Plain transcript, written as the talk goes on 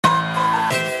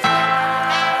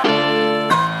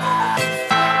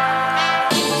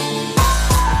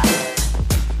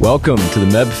Welcome to the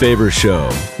Meb Faber Show,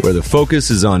 where the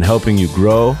focus is on helping you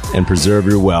grow and preserve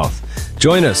your wealth.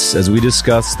 Join us as we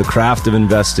discuss the craft of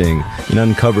investing and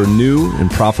uncover new and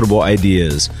profitable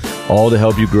ideas, all to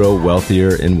help you grow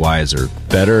wealthier and wiser.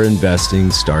 Better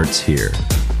investing starts here.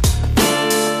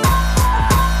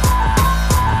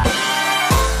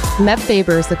 Meb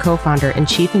Faber is the co-founder and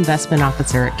chief investment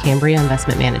officer at Cambria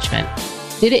Investment Management.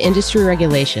 Due to industry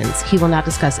regulations, he will not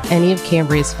discuss any of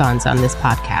Cambria's funds on this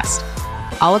podcast.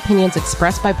 All opinions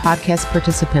expressed by podcast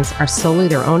participants are solely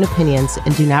their own opinions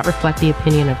and do not reflect the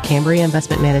opinion of Cambria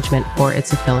Investment Management or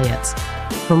its affiliates.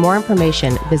 For more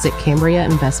information, visit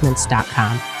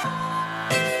CambriaInvestments.com.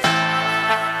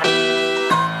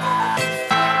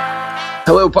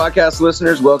 Hello, podcast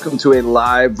listeners. Welcome to a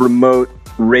live remote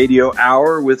radio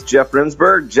hour with Jeff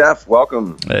Remsburg. Jeff,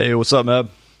 welcome. Hey, what's up, Meb?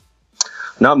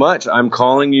 Not much. I'm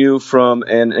calling you from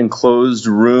an enclosed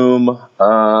room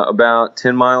about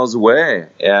 10 miles away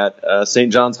at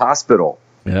St. John's Hospital.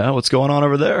 Yeah, what's going on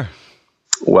over there?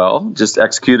 Well, just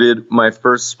executed my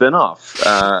first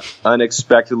spinoff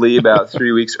unexpectedly about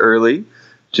 3 weeks early.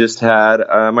 Just had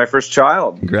my first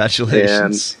child.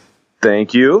 Congratulations. And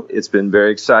thank you. It's been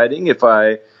very exciting. If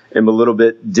I am a little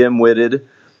bit dim-witted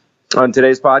on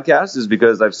today's podcast is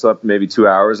because I've slept maybe 2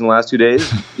 hours in the last 2 days.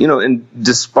 You know, and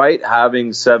despite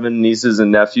having 7 nieces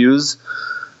and nephews,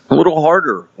 a little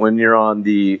harder when you're on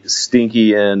the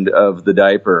stinky end of the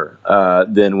diaper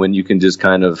than when you can just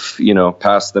kind of, you know,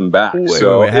 pass them back.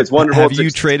 It's wonderful. Have you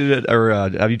traded it or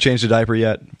have you changed a diaper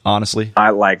yet? Honestly,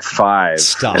 I like 5.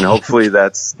 Stop. And hopefully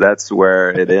that's where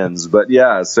it ends. But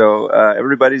yeah, so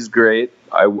everybody's great.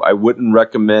 I wouldn't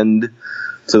recommend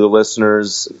to the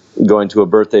listeners going to a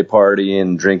birthday party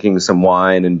and drinking some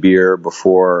wine and beer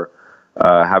before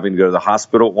having to go to the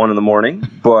hospital at 1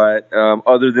 a.m. But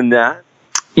other than that,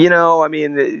 you know, I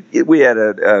mean, we had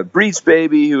a breech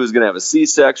baby who was going to have a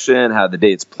C-section, had the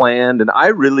dates planned, and I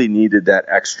really needed that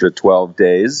extra 12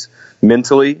 days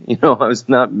mentally. You know, I was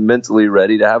not mentally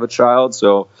ready to have a child,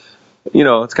 so you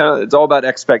know, it's all about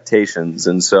expectations.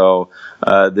 And so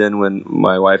then when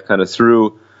my wife kind of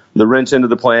threw the wrench into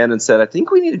the plan and said, I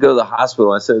think we need to go to the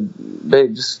hospital, I said,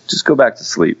 babe, just go back to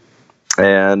sleep.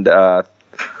 And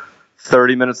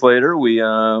 30 minutes later, we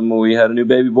had a new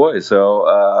baby boy.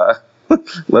 So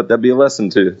let that be a lesson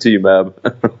to you, Meb.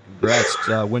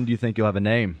 Congrats. When do you think you'll have a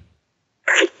name?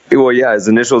 Well, yeah, his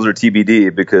initials are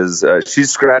TBD because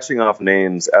she's scratching off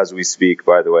names as we speak,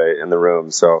 by the way, in the room.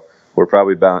 So we're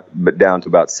probably down to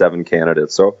about 7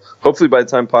 candidates. So hopefully by the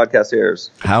time podcast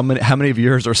airs. How many of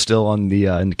yours are still on the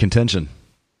in contention?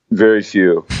 Very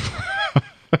few.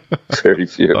 Very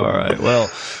few. All right. Well,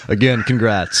 again,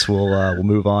 congrats. We'll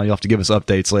move on. You'll have to give us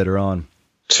updates later on.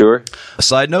 Sure. A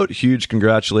side note, huge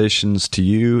congratulations to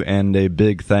you and a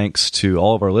big thanks to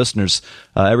all of our listeners.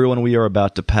 Everyone, we are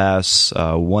about to pass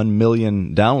 1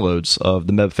 million downloads of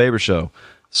the Meb Faber Show.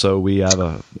 So we have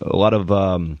a lot of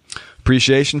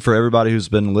appreciation for everybody who's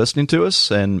been listening to us.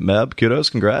 And Meb, kudos,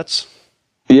 congrats.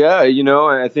 Yeah, you know,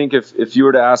 I think if you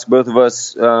were to ask both of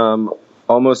us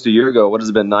almost a year ago, what has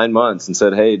it been, 9 months, and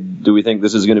said, hey, do we think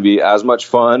this is going to be as much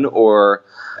fun or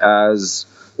as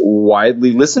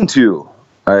widely listened to?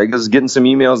 I guess getting some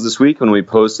emails this week when we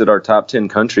posted our top 10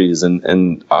 countries,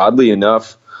 and oddly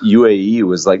enough, UAE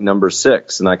was like number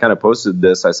 6. And I kind of posted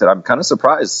this. I said, I'm kind of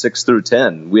surprised 6 through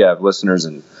 10. We have listeners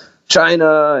in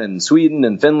China and Sweden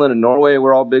and Finland and Norway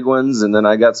were all big ones. And then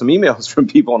I got some emails from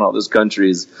people in all those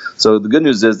countries. So the good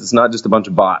news is it's not just a bunch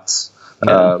of bots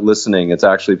listening. It's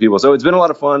actually people. So it's been a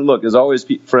lot of fun. Look, as always,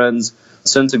 friends,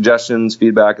 send suggestions,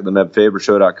 feedback at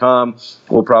themebfabershow.com.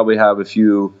 We'll probably have a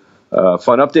few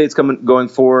fun updates going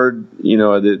forward. You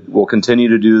know, that we'll continue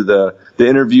to do the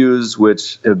interviews,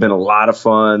 which have been a lot of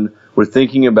fun. We're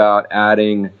thinking about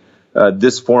adding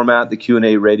this format, the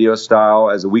Q&A radio style,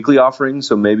 as a weekly offering.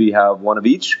 So maybe have one of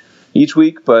each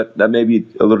week, but that may be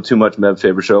a little too much Meb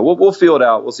Faber Show. We'll feel it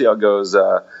out. We'll see how it goes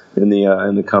in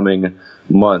the coming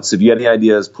months. If you have any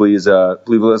ideas, please let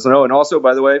us know. And also,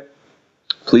 by the way,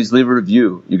 please leave a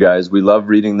review, you guys. We love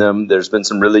reading them. There's been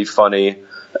some really funny,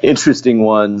 interesting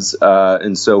ones,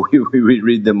 and so we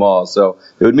read them all. So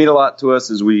it would mean a lot to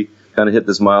us as we kind of hit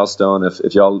this milestone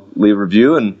if y'all leave a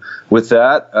review. And with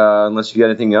that, unless you got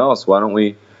anything else, why don't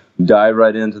we dive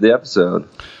right into the episode?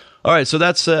 All right. So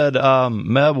that said,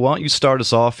 Meb, why don't you start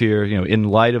us off here? You know, in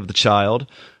light of the child,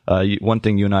 one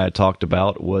thing you and I had talked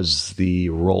about was the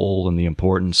role and the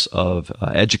importance of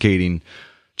educating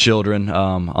children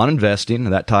on investing.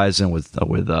 That ties in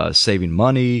with saving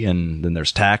money, and then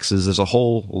there's taxes. There's a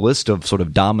whole list of sort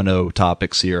of domino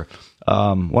topics here.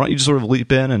 Why don't you just sort of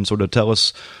leap in and sort of tell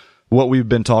us what we've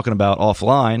been talking about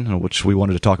offline, which we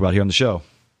wanted to talk about here on the show?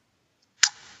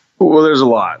 Well, there's a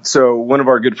lot. So one of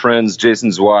our good friends,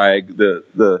 Jason Zweig,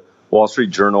 the Wall Street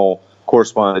Journal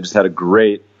correspondent, just had a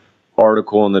great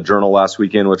article in the Journal last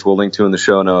weekend, which we'll link to in the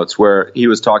show notes, where he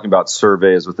was talking about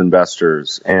surveys with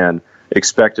investors and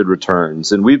expected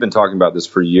returns. And we've been talking about this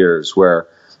for years, and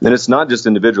it's not just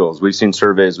individuals. We've seen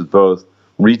surveys with both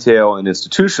retail and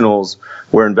institutionals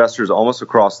where investors almost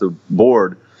across the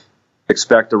board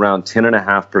expect around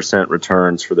 10.5%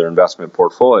 returns for their investment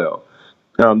portfolio.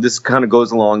 This kind of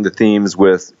goes along the themes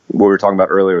with what we were talking about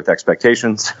earlier with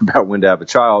expectations about when to have a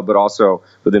child, but also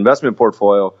with the investment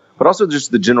portfolio, but also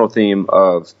just the general theme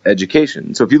of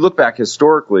education. So if you look back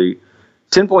historically,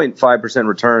 10.5%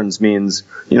 returns means,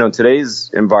 in today's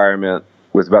environment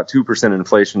with about 2%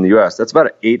 inflation in the U.S., that's about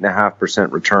an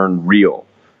 8.5% return real.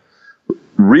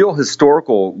 Real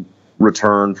historical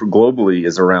return for globally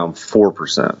is around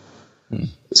 4%.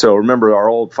 So remember our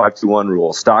old 5-2-1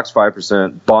 rule: stocks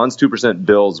 5%, bonds 2%,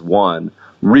 bills 1%.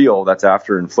 Real, that's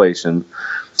after inflation.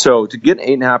 So to get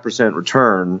an 8.5%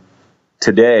 return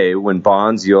today, when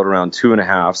bonds yield around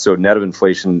 2.5%, so net of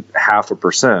inflation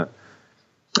 0.5%,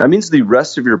 that means the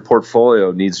rest of your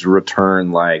portfolio needs to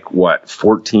return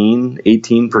 14,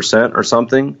 18% or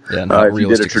something. Yeah, not if you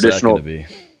did a traditional. If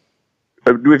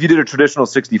you did a traditional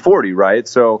 60-40, right?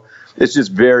 So it's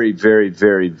just very, very,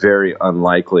 very, very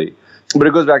unlikely. But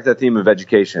it goes back to that theme of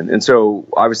education. And so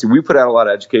obviously we put out a lot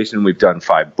of education. We've done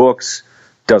 5 books,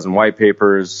 a dozen white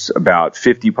papers, about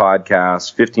 50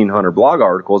 podcasts, 1,500 blog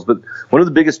articles. But one of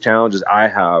the biggest challenges I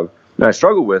have and I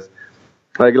struggle with,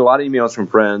 I get a lot of emails from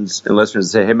friends and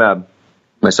listeners that say, hey, Mab,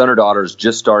 my son or daughter is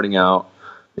just starting out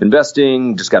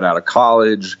investing, just got out of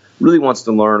college, really wants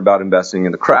to learn about investing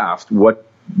in the craft. What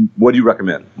do you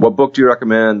recommend? What book do you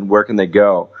recommend? Where can they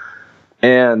go?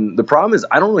 And the problem is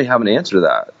I don't really have an answer to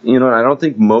that. And I don't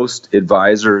think most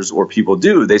advisors or people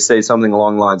do. They say something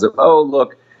along the lines of, oh,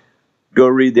 look, go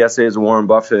read the essays of Warren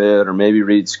Buffett, or maybe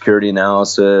read Security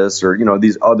Analysis, or,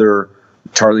 these other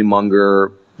Charlie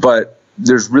Munger. But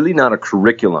there's really not a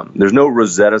curriculum. There's no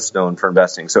Rosetta Stone for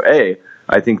investing. So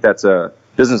I think that's a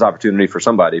business opportunity for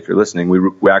somebody. If you're listening,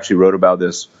 we actually wrote about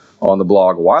this on the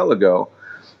blog a while ago.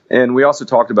 And we also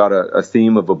talked about a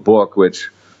theme of a book, which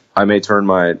I may turn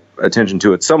my attention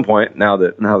to at some point now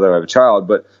that I have a child.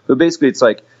 But basically it's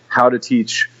like how to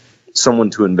teach someone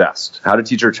to invest, how to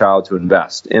teach your child to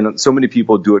invest. And so many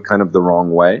people do it kind of the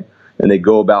wrong way, and they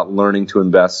go about learning to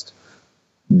invest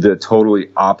the totally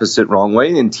opposite wrong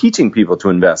way and teaching people to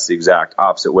invest the exact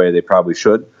opposite way they probably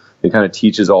should. It kind of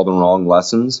teaches all the wrong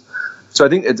lessons. So I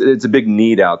think it's a big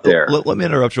need out there. Let me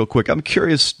interrupt real quick. I'm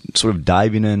curious, sort of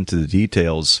diving into the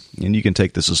details, and you can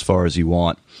take this as far as you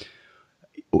want.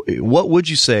 What would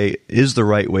you say is the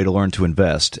right way to learn to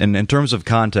invest? And in terms of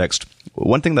context,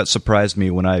 one thing that surprised me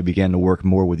when I began to work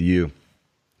more with you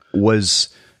was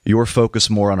your focus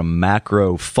more on a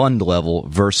macro fund level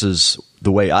versus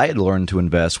the way I had learned to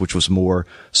invest, which was more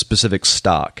specific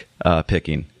stock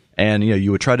picking. And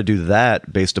you would try to do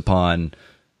that based upon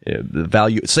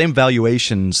the same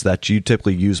valuations that you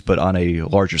typically use, but on a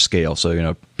larger scale.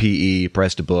 So, PE,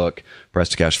 price to book, price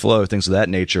to cash flow, things of that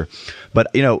nature.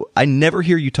 But, I never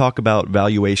hear you talk about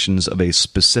valuations of a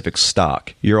specific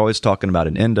stock. You're always talking about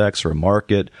an index or a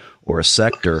market or a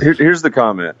sector. Here's the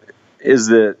comment,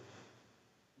 is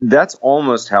that's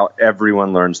almost how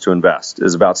everyone learns to invest,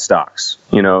 is about stocks.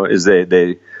 Is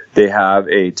they have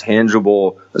a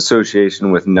tangible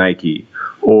association with Nike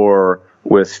or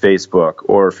with Facebook,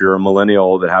 or if you're a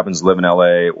millennial that happens to live in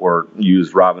LA or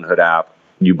use Robinhood app,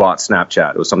 you bought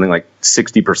Snapchat. It was something like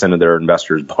 60% of their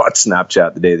investors bought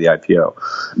Snapchat the day of the IPO.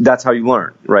 That's how you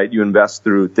learn, right? You invest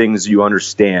through things you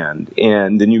understand,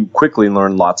 and then you quickly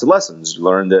learn lots of lessons. You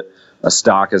learn that a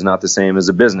stock is not the same as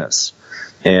a business,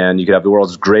 and you could have the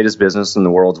world's greatest business and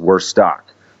the world's worst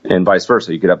stock, and vice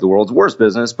versa. You could have the world's worst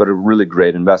business, but a really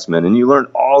great investment. And you learn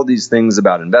all these things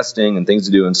about investing and things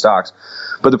to do in stocks.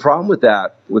 But the problem with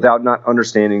that, without not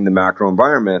understanding the macro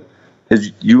environment,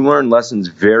 is you learn lessons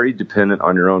very dependent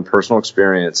on your own personal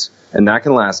experience, and that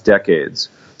can last decades.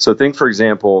 So think, for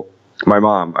example, my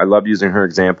mom. I love using her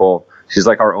example. She's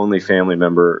like our only family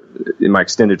member in my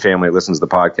extended family that listens to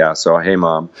the podcast. So, hey,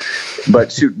 Mom.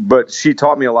 But she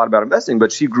taught me a lot about investing.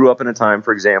 But she grew up in a time,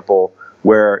 for example,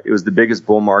 where it was the biggest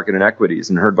bull market in equities.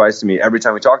 And her advice to me every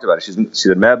time we talked about it, she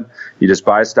said, Meb, you just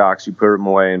buy stocks, you put them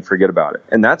away and forget about it.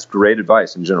 And that's great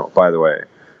advice in general, by the way.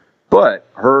 But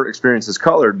her experience is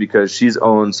colored because she's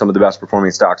owned some of the best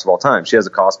performing stocks of all time. She has a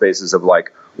cost basis of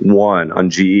like 1 on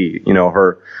GE.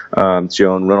 She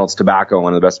owned Reynolds Tobacco,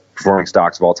 one of the best performing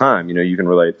stocks of all time. You can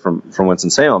relate from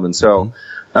Winston-Salem. And so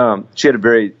she had a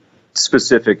very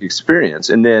specific experience.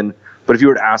 But if you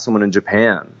were to ask someone in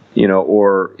Japan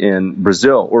or in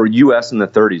Brazil or US in the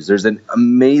 30s. There's an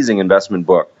amazing investment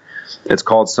book. It's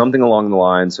called something along the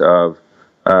lines of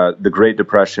the Great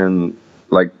Depression,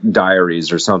 like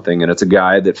diaries or something. And it's a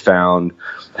guy that found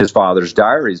his father's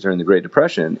diaries during the Great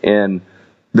Depression. And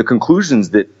the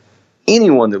conclusions that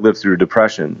anyone that lived through a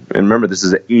depression, and remember, this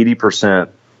is an 80%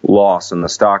 loss in the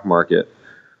stock market.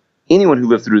 Anyone who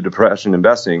lived through depression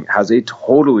investing has a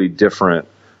totally different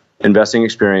investing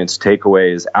experience,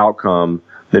 takeaways, outcome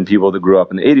than people that grew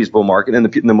up in the 80s bull market and the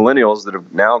millennials that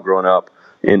have now grown up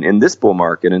in this bull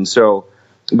market. And so,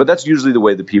 but that's usually the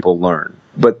way that people learn.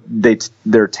 But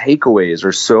their takeaways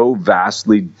are so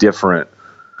vastly different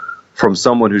from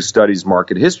someone who studies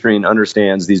market history and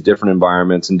understands these different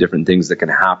environments and different things that can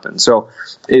happen. So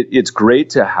it's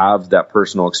great to have that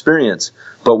personal experience,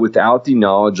 but without the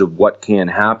knowledge of what can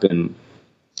happen,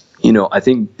 I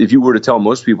think if you were to tell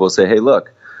most people, say, hey,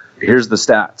 look, here's the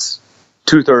stats.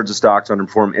 2/3 of stocks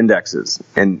underperform indexes,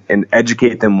 and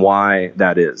educate them why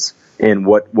that is and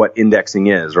what indexing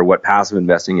is or what passive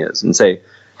investing is, and say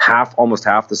almost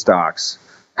half the stocks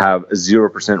have a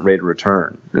 0% rate of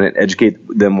return, and educate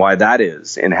them why that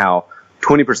is and how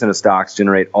 20% of stocks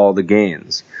generate all the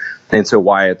gains. And so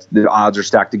why the odds are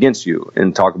stacked against you,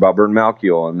 and talk about Burton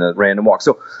Malkiel and the random walk.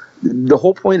 So the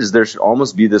whole point is there should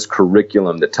almost be this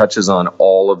curriculum that touches on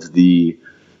all of the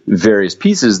various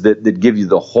pieces that give you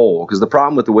the whole. Because the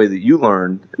problem with the way that you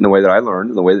learned and the way that I learned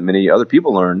and the way that many other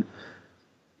people learned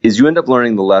is you end up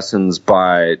learning the lessons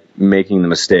by making the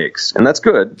mistakes. And that's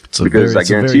good, because I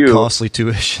guarantee you, costly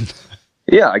tuition.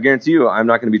 Yeah, I guarantee you I'm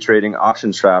not going to be trading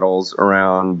option straddles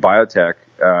around biotech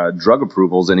drug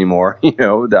approvals anymore.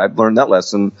 I've learned that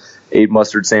lesson, ate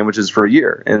mustard sandwiches for a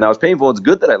year. And that was painful. It's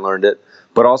good that I learned it.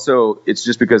 But also, it's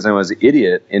just because I was an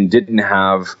idiot and didn't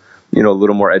have a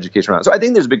little more education around it. So I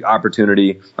think there's a big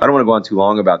opportunity. I don't want to go on too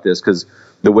long about this, because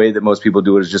the way that most people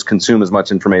do it is just consume as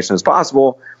much information as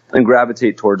possible and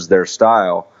gravitate towards their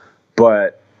style.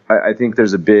 But I think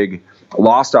there's a big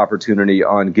lost opportunity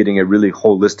on getting a really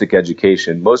holistic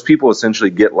education. Most people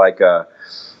essentially get like a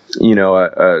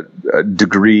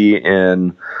degree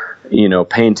in,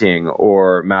 painting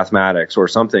or mathematics or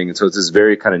something. And so it's this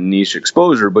very kind of niche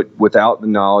exposure, but without the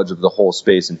knowledge of the whole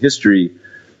space and history,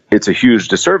 it's a huge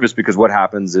disservice, because what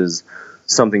happens is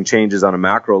something changes on a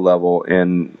macro level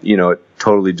and, it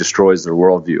totally destroys their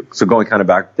worldview. So going kind of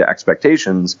back to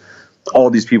expectations, all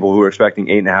these people who are expecting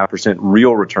 8.5%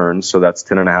 real returns, so that's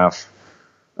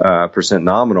 10.5%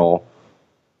 nominal,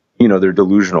 they're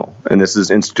delusional. And this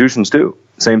is institutions too.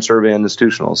 Same survey on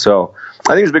institutional. So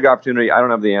I think there's a big opportunity. I don't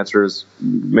have the answers.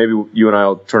 Maybe you and I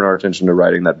will turn our attention to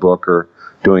writing that book or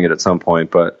doing it at some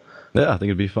point. But yeah, I think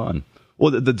it'd be fun.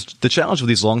 Well, the challenge with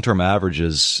these long-term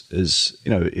averages is,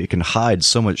 it can hide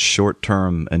so much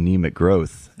short-term anemic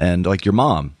growth. And like your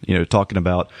mom, talking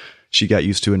about, she got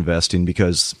used to investing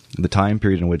because the time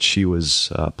period in which she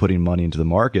was putting money into the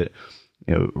market,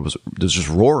 was just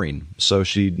roaring. So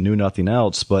she knew nothing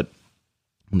else. But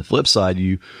on the flip side,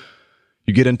 you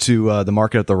get into the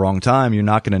market at the wrong time, you're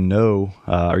not going to know,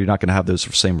 or you're not going to have those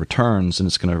same returns, and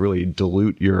it's going to really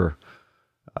dilute your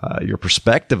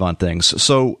perspective on things.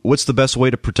 So what's the best way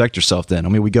to protect yourself then? I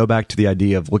mean, we go back to the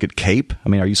idea of look at CAPE. I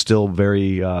mean, are you still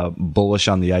very bullish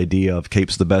on the idea of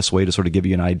CAPE's the best way to sort of give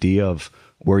you an idea of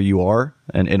where you are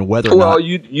and whether or not? Well,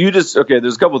 you just, okay,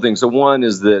 there's a couple of things. So one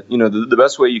is that, the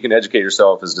best way you can educate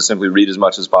yourself is to simply read as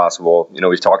much as possible.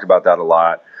 We've talked about that a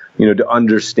lot, to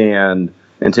understand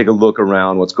and take a look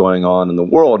around what's going on in the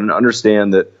world and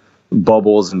understand that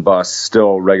bubbles and busts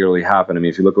still regularly happen. I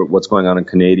mean, if you look at what's going on in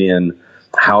Canadian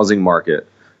housing market,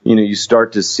 you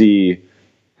start to see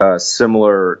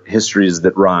similar histories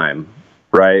that rhyme,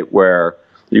 right? Where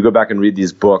you go back and read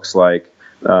these books like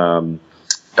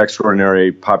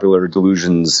Extraordinary Popular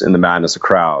Delusions in the Madness of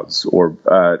Crowds, or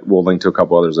we'll link to a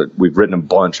couple others that we've written a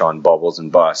bunch on bubbles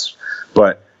and busts.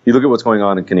 But you look at what's going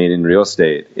on in Canadian real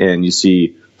estate, and you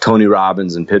see Tony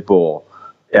Robbins and Pitbull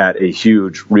at a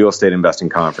huge real estate investing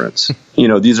conference.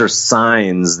 These are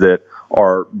signs that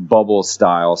are bubble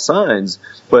style signs,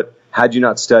 but had you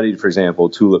not studied, for example,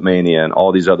 Tulip Mania and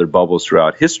all these other bubbles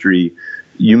throughout history,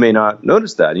 you may not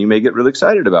notice that. You may get really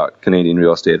excited about Canadian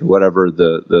real estate or whatever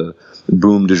the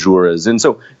boom du jour is. And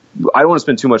so I don't want to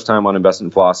spend too much time on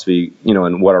investment philosophy,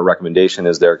 and what our recommendation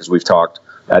is there, because we've talked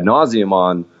ad nauseum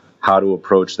on how to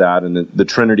approach that. And the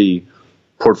Trinity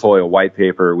portfolio white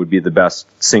paper would be the best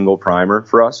single primer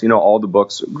for us. All the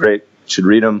books are great. Should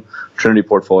read them. Trinity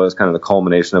portfolio is kind of the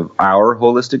culmination of our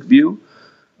holistic view.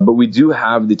 But we do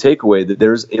have the takeaway that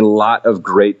there's a lot of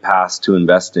great paths to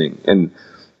investing. And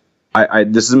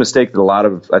this is a mistake that a lot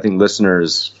of, I think,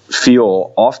 listeners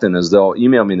feel often, as they'll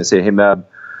email me and they say, hey, Meb,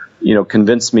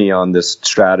 convince me on this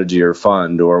strategy or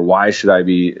fund, or why should I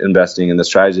be investing in this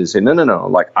strategy? They say, no.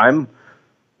 Like,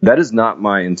 that is not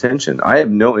my intention. I have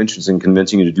no interest in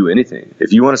convincing you to do anything.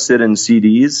 If you want to sit in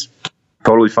CDs,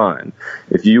 totally fine.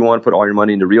 If you want to put all your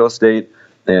money into real estate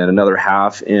and another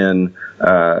half in,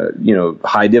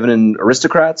 high dividend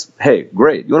aristocrats, hey,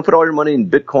 great. You want to put all your money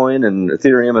in Bitcoin and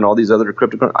Ethereum and all these other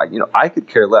cryptocurrencies? I could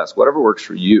care less. Whatever works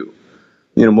for you.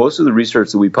 Most of the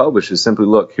research that we publish is simply,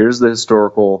 look, here's the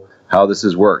historical, how this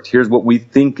has worked. Here's what we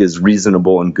think is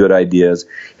reasonable and good ideas.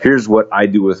 Here's what I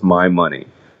do with my money.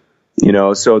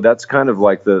 So that's kind of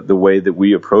like the way that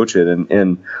we approach it.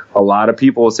 And a lot of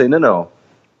people will say, no,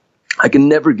 I can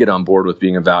never get on board with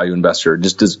being a value investor. It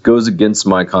just goes against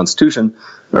my constitution.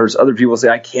 Whereas other people say,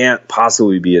 I can't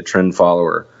possibly be a trend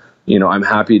follower. I'm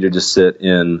happy to just sit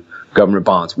in government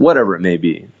bonds, whatever it may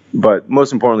be. But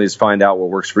most importantly is find out what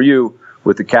works for you,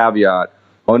 with the caveat,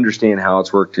 understand how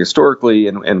it's worked historically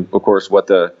and of course, what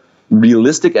the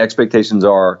realistic expectations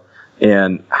are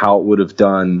and how it would have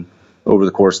done over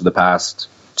the course of the past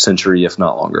century, if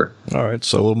not longer. All right,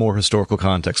 so a little more historical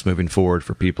context moving forward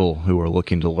for people who are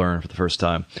looking to learn for the first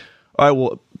time. All right,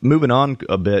 well, moving on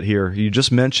a bit here, you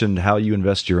just mentioned how you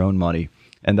invest your own money,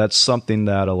 and that's something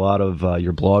that a lot of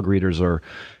your blog readers are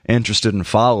interested in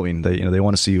following. They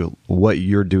want to see what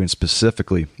you're doing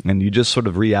specifically, and you just sort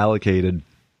of reallocated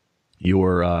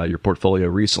your portfolio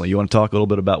recently. You want to talk a little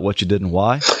bit about what you did and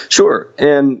why? Sure.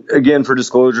 And again, for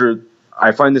disclosure,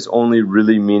 I find this only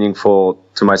really meaningful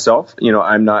to myself.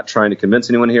 I'm not trying to convince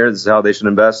anyone here. This is how they should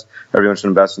invest. Everyone should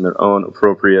invest in their own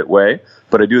appropriate way.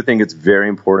 But I do think it's very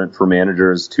important for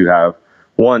managers to have,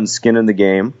 one, skin in the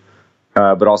game,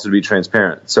 but also to be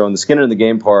transparent. So in the skin in the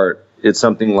game part, it's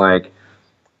something like,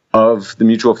 of the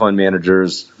mutual fund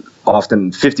managers,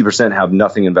 often 50% have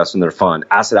nothing invested in their fund.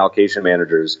 Asset allocation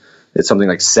managers, it's something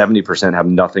like 70% have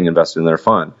nothing invested in their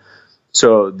fund.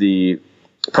 So the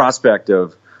prospect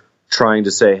of trying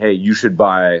to say, hey, you should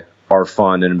buy our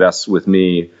fund and invest with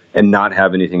me and not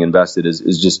have anything invested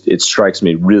is just, it strikes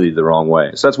me really the wrong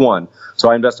way. So that's one. So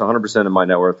I invest 100% of my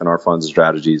net worth in our funds and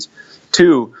strategies.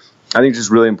 Two, I think it's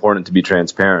just really important to be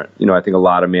transparent. I think a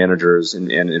lot of managers and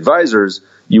advisors,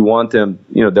 you want them,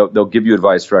 they'll give you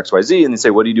advice for XYZ and they say,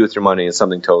 what do you do with your money? It's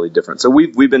something totally different. So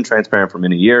we've been transparent for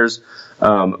many years.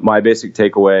 My basic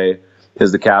takeaway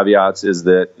is the caveats is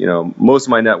that, most of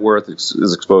my net worth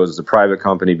is exposed as a private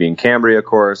company, being Cambria, of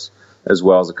course, as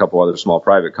well as a couple other small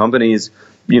private companies.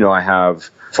 I have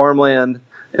farmland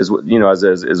as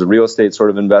a real estate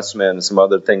sort of investment and some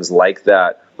other things like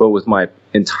that. But with my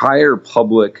entire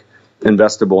public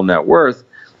investable net worth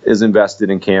is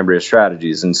invested in Cambria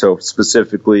strategies. And so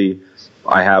specifically,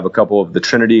 I have a couple of the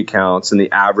Trinity accounts, and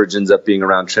the average ends up being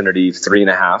around Trinity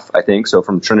 3.5, I think. So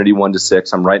from Trinity 1 to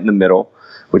 6, I'm right in the middle,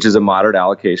 which is a moderate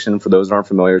allocation. For those that aren't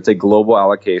familiar, it's a global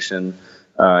allocation.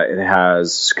 It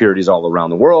has securities all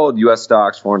around the world, U.S.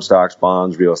 stocks, foreign stocks,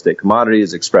 bonds, real estate,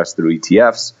 commodities, expressed through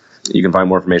ETFs. You can find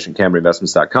more information at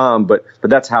CambriaInvestments.com, but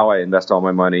that's how I invest all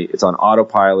my money. It's on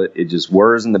autopilot. It just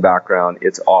whirs in the background.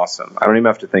 It's awesome. I don't even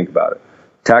have to think about it.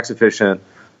 Tax efficient,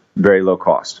 very low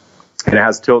cost. And it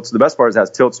has tilts. The best part is it has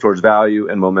tilts towards value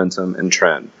and momentum and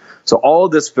trend. So all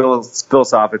of this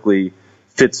philosophically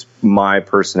fits my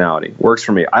personality, works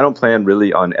for me. I don't plan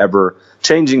really on ever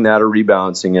changing that or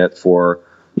rebalancing it for,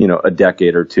 a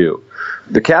decade or two.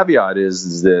 The caveat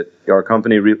is that our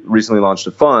company recently launched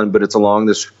a fund, but it's along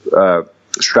this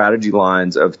strategy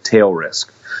lines of tail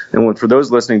risk. And for those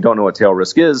listening don't know what tail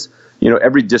risk is,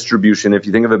 every distribution, if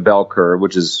you think of a bell curve,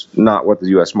 which is not what the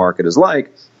U.S. market is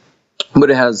like,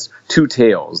 but it has two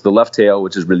tails, the left tail,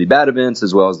 which is really bad events,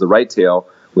 as well as the right tail,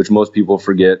 which most people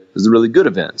forget is the really good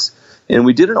events. And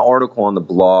we did an article on the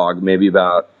blog maybe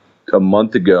about a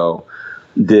month ago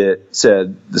that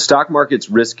said the stock market's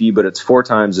risky, but it's 4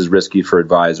 times as risky for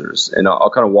advisors. And I'll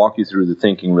kind of walk you through the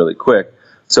thinking really quick.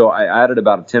 So I added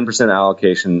about a 10%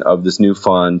 allocation of this new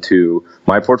fund to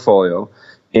my portfolio.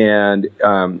 And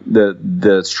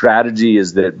the strategy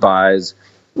is that it buys,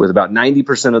 with about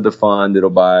 90% of the fund, it'll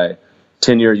buy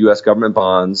 10-year U.S. government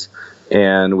bonds.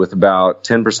 And with about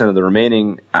 10% of the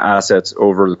remaining assets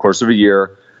over the course of a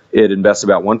year, it invests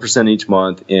about 1% each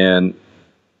month in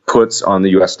puts on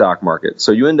the U.S. stock market.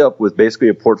 So you end up with basically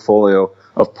a portfolio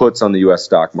of puts on the U.S.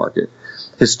 stock market.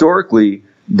 Historically,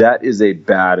 that is a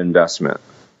bad investment.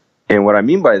 And what I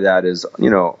mean by that is,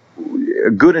 a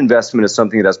good investment is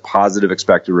something that has positive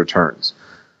expected returns.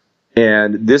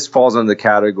 And this falls under the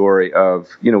category of,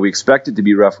 we expect it to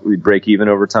be roughly break even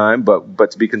over time,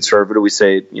 but to be conservative, we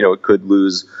say, it could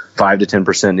lose 5 to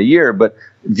 10% a year, but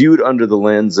viewed under the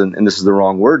lens, and this is the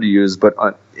wrong word to use, but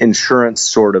insurance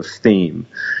sort of theme,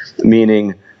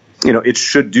 meaning it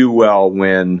should do well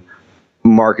when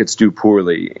markets do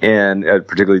poorly, and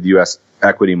particularly the U.S.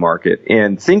 equity market.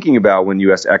 And thinking about when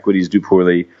U.S. equities do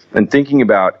poorly and thinking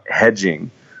about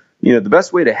hedging, the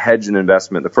best way to hedge an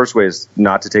investment, the first way is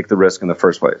not to take the risk in the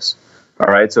first place.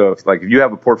 All right. So if you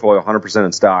have a portfolio 100%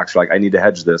 in stocks, you're like, I need to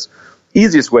hedge this.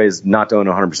 Easiest way is not to own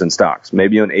 100% stocks.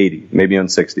 Maybe own 80, maybe own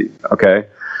 60. Okay.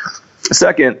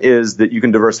 Second is that you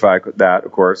can diversify that,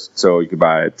 of course. So you could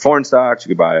buy foreign stocks, you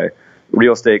could buy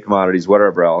real estate, commodities,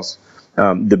 whatever else.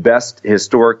 The best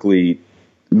historical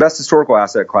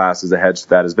asset class as a hedge to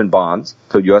that has been bonds.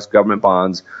 So U.S. government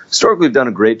bonds historically have done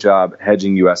a great job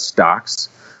hedging U.S. stocks,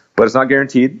 but it's not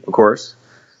guaranteed, of course.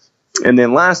 And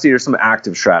then lastly, there's some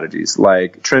active strategies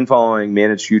like trend following,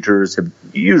 managed futures have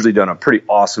usually done a pretty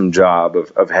awesome job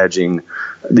of hedging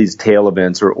these tail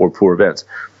events or poor events.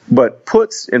 But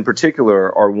puts in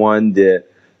particular are one that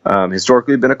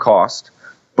historically have been a cost,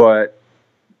 and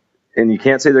you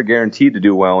can't say they're guaranteed to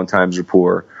do well when times are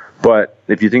poor. But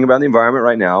if you think about the environment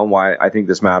right now and why I think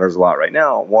this matters a lot right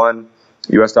now, one,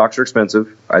 U.S. stocks are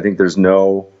expensive. I think there's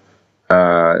no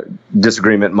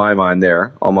disagreement in my mind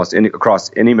there.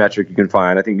 Across any metric you can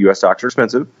find, I think U.S. stocks are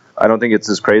expensive. I don't think it's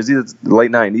as crazy as the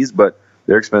late 90s, but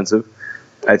they're expensive.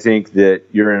 I think that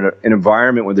you're in an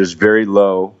environment where there's very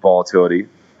low volatility.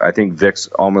 I think VIX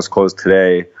almost closed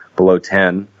today below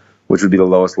 10, which would be the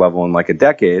lowest level in like a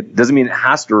decade. Doesn't mean it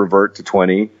has to revert to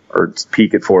 20 or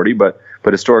peak at 40, but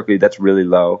historically that's really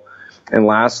low. And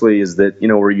lastly is that,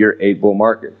 we're a year 8 bull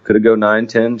market. Could it go 9,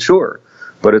 10? Sure.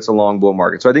 But it's a long bull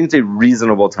market. So I think it's a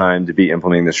reasonable time to be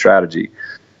implementing this strategy.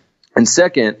 And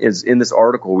second is in this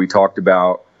article we talked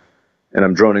about, and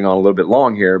I'm droning on a little bit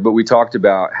long here, but we talked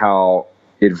about how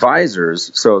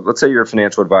advisors, so let's say you're a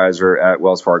financial advisor at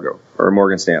Wells Fargo or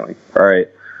Morgan Stanley, all right?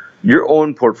 Your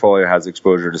own portfolio has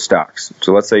exposure to stocks.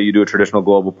 So let's say you do a traditional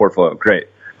global portfolio, great.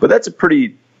 But that's a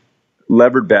pretty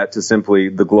levered bet to simply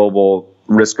the global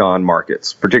risk-on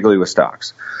markets, particularly with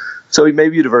stocks. So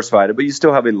maybe you diversified it, but you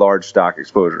still have a large stock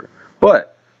exposure.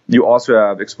 But you also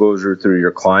have exposure through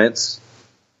your clients'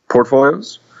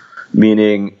 portfolios,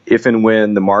 meaning if and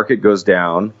when the market goes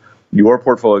down, your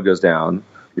portfolio goes down,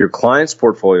 your clients'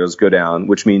 portfolios go down,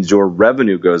 which means your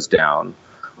revenue goes down.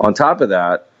 On top of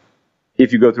that,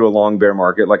 if you go through a long bear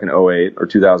market like an 08 or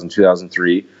 2000,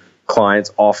 2003,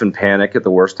 clients often panic at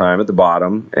the worst time at the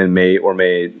bottom and may or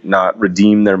may not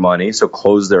redeem their money, so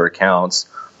close their accounts,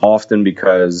 often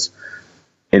because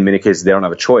in many cases they don't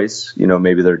have a choice.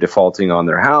 Maybe they're defaulting on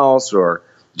their house or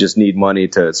just need money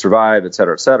to survive, et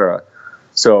cetera, et cetera.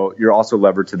 So you're also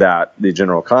levered to that, the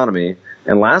general economy.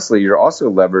 And lastly, you're also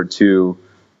levered to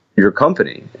your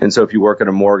company. And so if you work at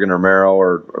a Morgan or Merrill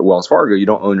or Wells Fargo, you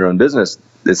don't own your own business.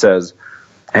 It says,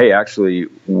 hey, actually,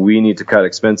 we need to cut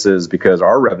expenses because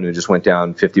our revenue just went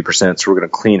down 50%. So we're going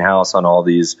to clean house on all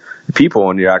these people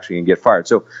and you're actually going to get fired.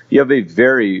 So you have a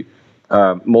very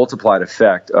multiplied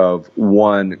effect of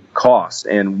one cost.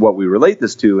 And what we relate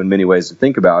this to in many ways to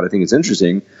think about, I think it's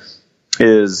interesting,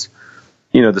 is,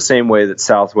 the same way that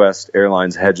Southwest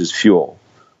Airlines hedges fuel.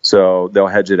 So they'll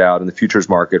hedge it out in the futures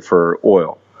market for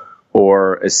oil,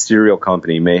 or a cereal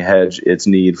company may hedge its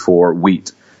need for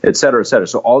wheat, et cetera, et cetera.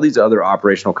 So all these other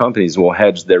operational companies will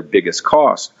hedge their biggest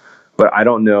cost. But I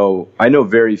know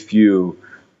very few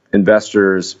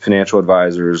investors, financial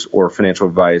advisors, or financial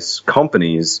advice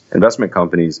companies, investment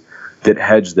companies, that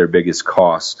hedge their biggest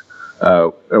cost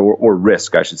or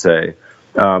risk, I should say.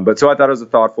 But so I thought it was a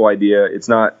thoughtful idea. It's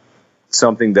not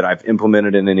something that I've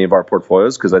implemented in any of our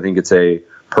portfolios because I think it's a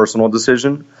personal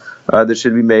decision that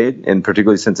should be made, and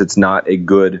particularly since it's not a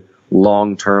good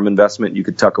long-term investment you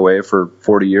could tuck away for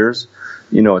 40 years.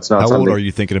 It's not. How old are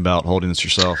you thinking about holding this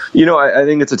yourself? I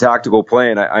think it's a tactical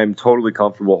play, and I'm totally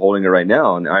comfortable holding it right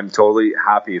now, and I'm totally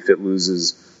happy if it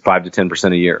loses 5 to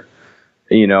 10% a year.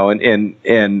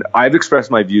 And I've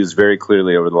expressed my views very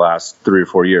clearly over the last 3 or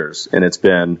 4 years, and it's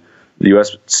been the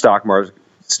U.S. stock market.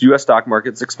 U.S. stock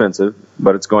market's expensive,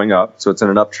 but it's going up, so it's in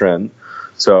an uptrend.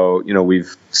 So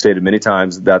we've stated many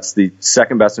times that's the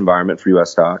second best environment for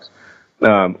U.S. stocks.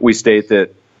 We state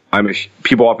that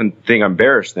people often think I'm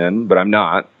bearish then, but I'm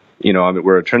not.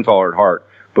 We're a trend follower at heart.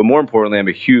 But more importantly, I'm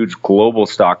a huge global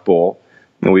stock bull.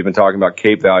 And we've been talking about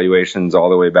CAPE valuations all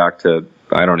the way back to,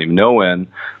 I don't even know when,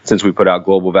 since we put out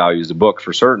Global Value as a book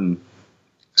for certain.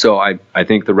 So I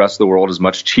think the rest of the world is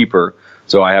much cheaper.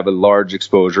 So I have a large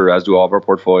exposure, as do all of our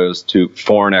portfolios, to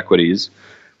foreign equities.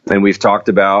 And we've talked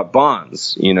about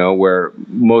bonds, where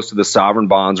most of the sovereign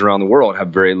bonds around the world have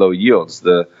very low yields.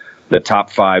 The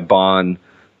top 5 bond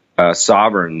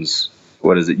sovereigns,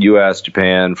 what is it? U.S.,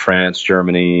 Japan, France,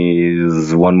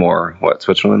 Germany, one more. What,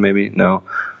 Switzerland maybe? No.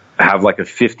 have like a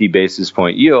 50 basis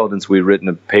point yield. And so we've written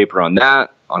a paper on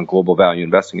that, on global value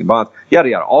investing in bonds, yada,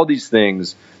 yada, all these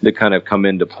things that kind of come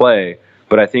into play.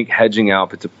 But I think hedging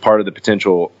out part of the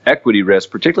potential equity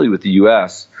risk, particularly with the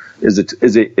U.S.,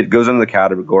 it goes under the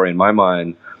category, in my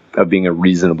mind, of being a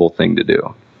reasonable thing to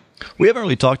do. We haven't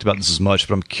really talked about this as much,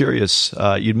 but I'm curious.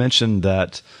 You'd mentioned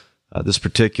that this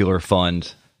particular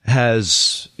fund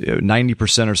has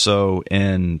 90% or so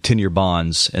in 10-year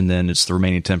bonds, and then it's the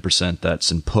remaining 10% that's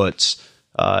in puts.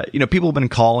 People have been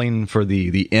calling for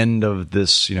the end of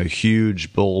this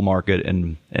huge bull market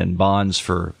and bonds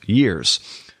for years.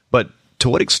 But to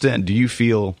what extent do you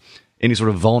feel any sort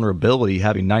of vulnerability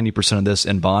having 90% of this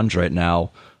in bonds right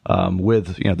now,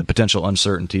 with the potential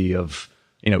uncertainty of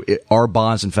are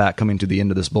bonds in fact coming to the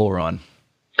end of this bull run?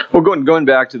 Well, going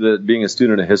back to being a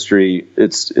student of history,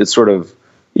 it's sort of,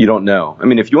 you don't know. I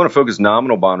mean, if you want to focus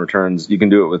nominal bond returns, you can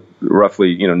do it with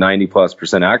roughly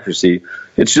 90+% accuracy.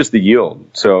 It's just the yield.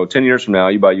 So 10 years from now,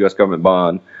 you buy a U.S. government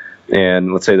bond,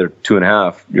 and let's say they're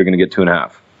 2.5, you're going to get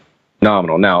 2.5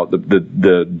 nominal. Now, the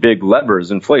big lever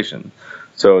is inflation.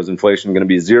 So is inflation going to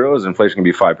be 0? Is inflation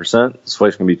going to be 5%? Is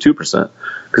inflation going to be 2%?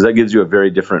 Because that gives you a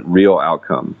very different real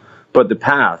outcome. But the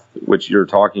path, which you're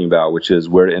talking about, which is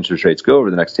where do interest rates go over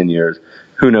the next 10 years,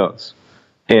 who knows?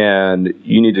 And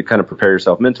you need to kind of prepare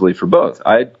yourself mentally for both.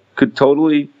 I could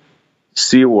totally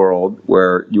see a world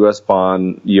where U.S.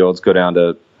 bond yields go down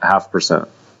to 0.5%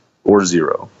 or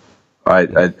 0. I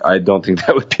don't think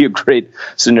that would be a great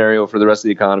scenario for the rest of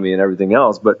the economy and everything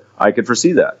else, but I could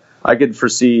foresee that. I could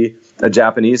foresee a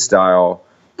Japanese-style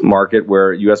market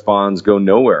where U.S. bonds go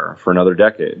nowhere for another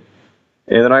decade.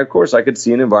 And then, of course, I could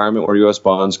see an environment where U.S.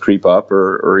 bonds creep up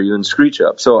or even screech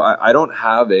up. So I don't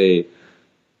have a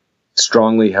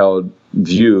strongly held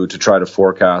view to try to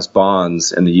forecast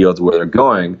bonds and the yields where they're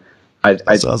going.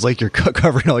 Sounds like you're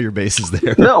covering all your bases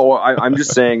there. No, I'm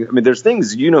just saying, I mean, there's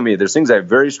things, me, there's things I have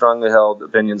very strongly held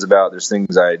opinions about. There's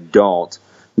things I don't.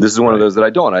 This is one of those that I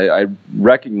don't. I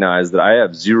recognize that I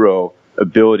have zero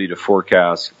ability to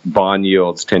forecast bond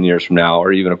yields 10 years from now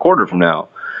or even a quarter from now.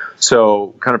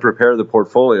 So kind of prepare the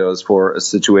portfolios for a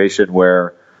situation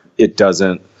where it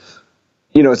doesn't,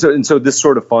 so this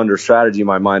sort of fund or strategy in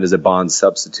my mind is a bond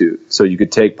substitute. So you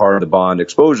could take part of the bond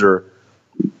exposure,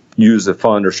 use a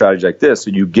fund or strategy like this,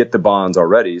 so you get the bonds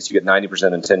already. So you get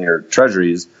 90% in 10-year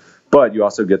treasuries, but you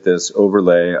also get this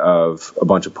overlay of a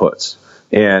bunch of puts.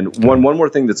 And one more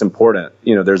thing that's important,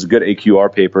 there's a good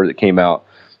AQR paper that came out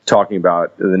talking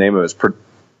about, the name of it is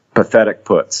Pathetic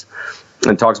Puts,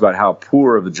 and talks about how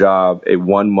poor of a job a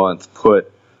 1-month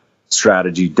put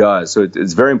strategy does. So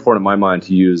it's very important in my mind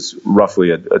to use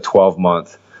roughly a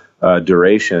 12-month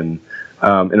duration,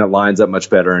 and it lines up much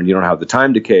better, and you don't have the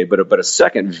time decay. But a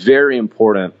second very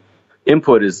important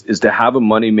input is to have a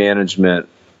money management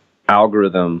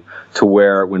algorithm to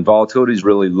where when volatility is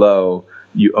really low,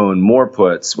 you own more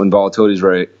puts. When volatility is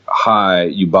very high,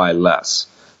 you buy less.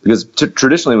 Because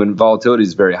traditionally, when volatility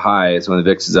is very high, it's when the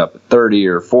VIX is up at 30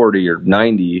 or 40 or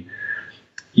 90,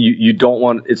 you don't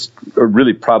want, it's a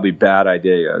really probably bad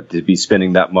idea to be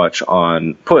spending that much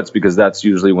on puts, because that's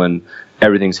usually when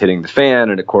everything's hitting the fan,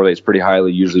 and it correlates pretty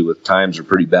highly, usually with times are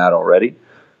pretty bad already.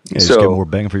 Yeah, so, just get more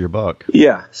bang for your buck.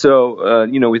 Yeah. So,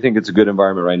 we think it's a good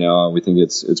environment right now. We think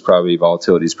it's probably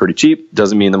volatility is pretty cheap.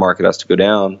 Doesn't mean the market has to go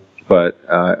down, but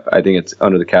I think it's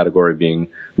under the category of being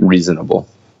reasonable.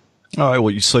 All right.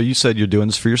 Well, so you said you're doing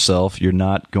this for yourself. You're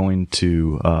not going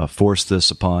to force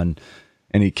this upon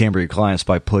any Cambria clients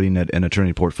by putting it in a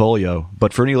turning portfolio.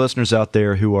 But for any listeners out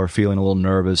there who are feeling a little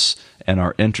nervous and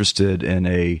are interested in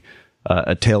a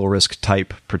tail risk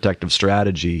type protective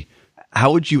strategy,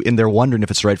 how would you, and they're wondering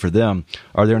if it's right for them,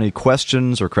 are there any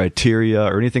questions or criteria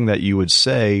or anything that you would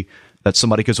say that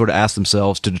somebody could sort of ask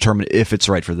themselves to determine if it's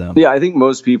right for them? Yeah, I think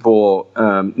most people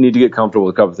need to get comfortable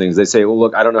with a couple of things. They say, well,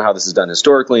 look, I don't know how this is done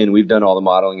historically, and we've done all the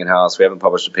modeling in-house. We haven't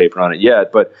published a paper on it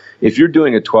yet. But if you're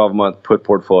doing a 12-month put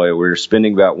portfolio where you're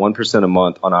spending about 1% a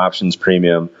month on options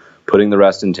premium, putting the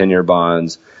rest in 10-year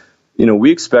bonds,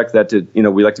 we expect that to,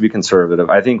 we like to be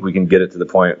conservative. I think we can get it to the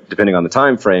point, depending on the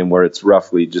time frame, where it's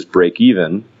roughly just break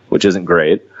even, which isn't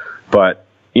great. But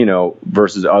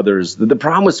versus others. The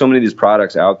problem with so many of these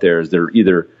products out there is they're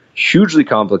either hugely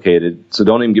complicated, so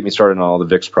don't even get me started on all the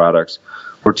VIX products,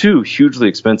 or two, hugely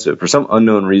expensive. For some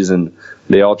unknown reason,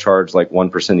 they all charge like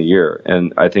 1% a year,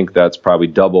 and I think that's probably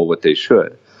double what they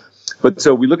should. But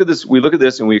so we look at this,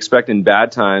 and we expect in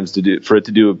bad times for it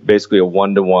to do basically a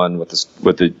 1-to-1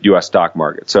 with the U.S. stock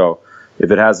market. So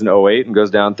if it has an 08 and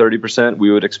goes down 30%,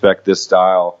 we would expect this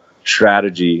style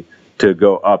strategy to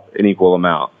go up an equal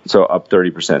amount, so up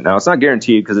 30%. Now, it's not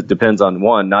guaranteed because it depends on,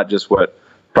 one, not just what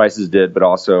prices did, but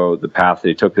also the path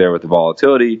they took there with the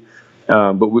volatility.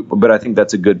 But I think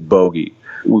that's a good bogey.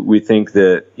 We think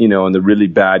that, in the really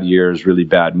bad years, really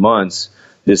bad months,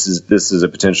 this is a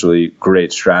potentially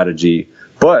great strategy.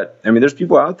 But I mean, there's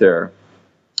people out there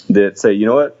that say, you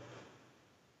know what?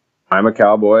 I'm a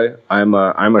cowboy. I'm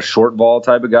a short vol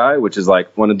type of guy, which is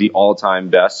like one of the all-time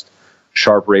best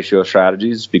Sharpe ratio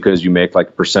strategies, because you make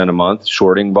like 1% a month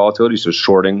shorting volatility, so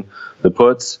shorting the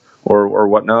puts or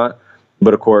whatnot.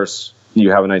 But of course,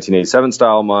 you have a 1987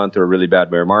 style month or a really bad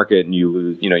bear market, and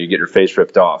you get your face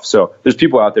ripped off. So there's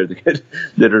people out there that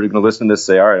are going to listen to this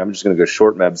and say, all right, I'm just going to go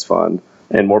short Meb's fund,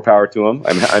 and more power to them.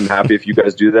 I'm happy if you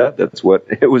guys do that. That's what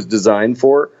it was designed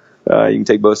for. You can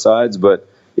take both sides, but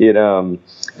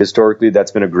historically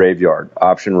that's been a graveyard.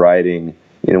 Option writing.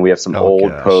 We have some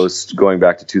old posts going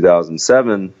back to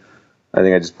 2007. I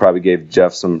think I just probably gave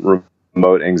Jeff some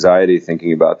remote anxiety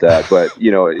thinking about that. But,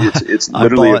 it's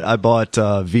literally... I bought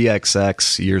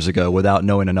VXX years ago without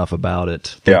knowing enough about it,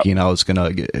 thinking I was going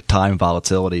to get time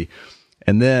volatility.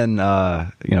 And then,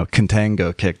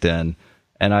 Contango kicked in,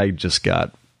 and I just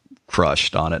got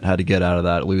crushed on it. Had to get out of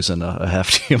that, losing a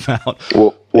hefty amount.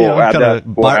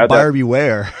 Buyer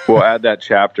beware. We'll add that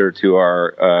chapter to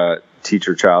our Teach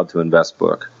Your Child to Invest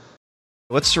book.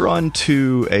 Let's run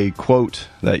to a quote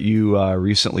that you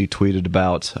recently tweeted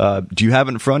about. Do you have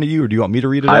it in front of you, or do you want me to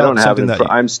read it out? I don't have it.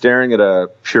 I'm staring at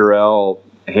a Purell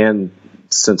hand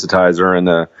sensitizer in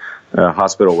the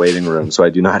hospital waiting room, so I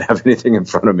do not have anything in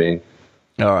front of me.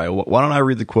 All right. Well, why don't I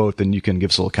read the quote, then you can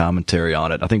give us a little commentary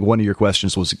on it. I think one of your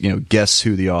questions was, guess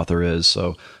who the author is.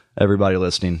 So everybody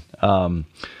listening. All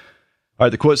right.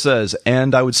 The quote says,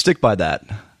 "And I would stick by that.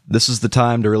 This is the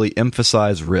time to really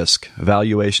emphasize risk.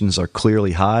 Valuations are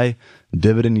clearly high.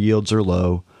 Dividend yields are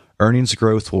low. Earnings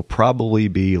growth will probably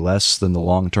be less than the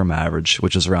long-term average,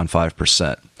 which is around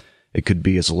 5%. It could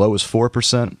be as low as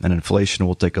 4%, and inflation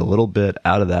will take a little bit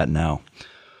out of that now.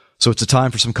 So it's a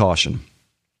time for some caution.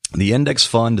 The index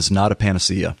fund is not a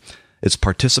panacea. It's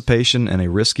participation in a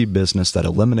risky business that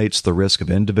eliminates the risk of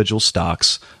individual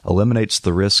stocks, eliminates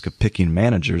the risk of picking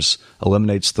managers,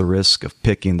 eliminates the risk of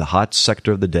picking the hot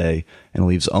sector of the day, and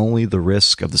leaves only the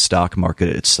risk of the stock market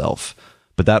itself.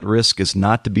 But that risk is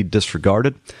not to be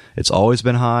disregarded. It's always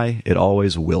been high. It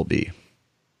always will be."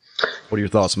 What are your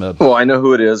thoughts, Meb? Well, I know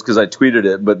who it is because I tweeted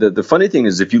it. But the funny thing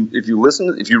is, if you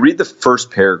read the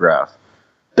first paragraph,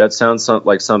 that sounds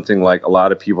like something like a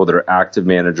lot of people that are active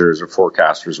managers or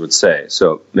forecasters would say.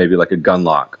 So maybe like a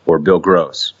Gunlock or Bill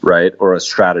Gross, right? Or a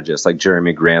strategist like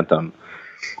Jeremy Grantham.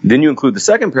 Then you include the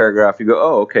second paragraph. You go,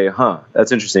 oh, okay,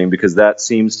 that's interesting, because that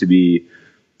seems to be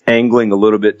angling a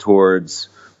little bit towards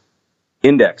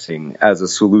indexing as a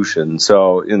solution.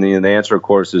 So in the answer, of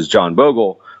course, is John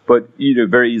Bogle. But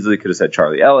very easily could have said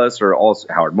Charlie Ellis or also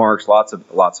Howard Marks, lots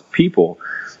of people.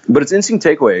 But it's an interesting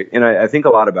takeaway, and I think a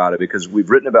lot about it because we've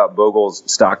written about Bogle's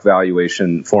stock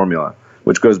valuation formula,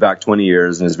 which goes back 20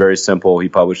 years and is very simple. He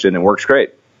published it, and it works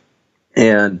great.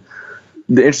 And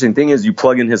the interesting thing is you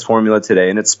plug in his formula today,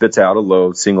 and it spits out a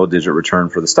low single-digit return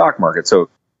for the stock market. So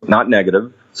not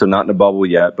negative, so not in a bubble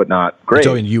yet, but not great.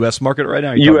 You're talking U.S. market right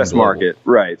now? U.S. market,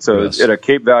 right. So it's at a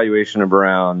Cape valuation of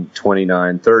around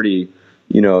 29, 30.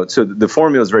 So the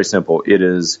formula is very simple. It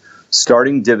is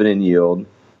starting dividend yield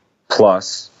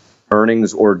plus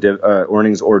earnings or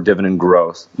dividend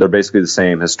growth. They're basically the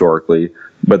same historically,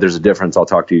 but there's a difference I'll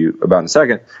talk to you about in a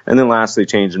second. And then lastly,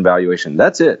 change in valuation.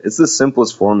 That's it. It's the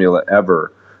simplest formula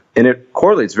ever. And it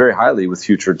correlates very highly with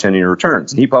future 10-year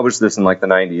returns. And he published this in like the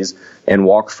 90s and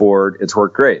walked forward. It's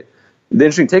worked great. The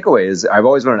interesting takeaway is I've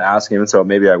always wanted to ask him, and so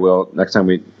maybe I will next time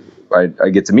I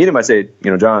get to meet him. I say,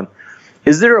 John,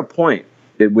 is there a point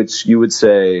at which you would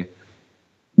say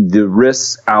the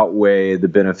risks outweigh the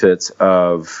benefits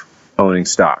of owning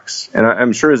stocks? And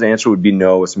I'm sure his answer would be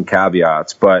no, with some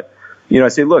caveats. But, I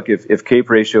say, look, if Cape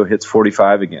ratio hits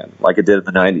 45 again, like it did in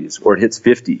the 90s, or it hits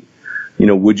 50,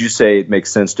 would you say it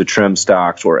makes sense to trim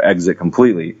stocks or exit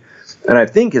completely? And I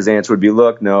think his answer would be,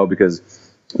 look, no, because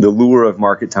the lure of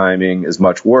market timing is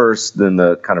much worse than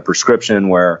the kind of prescription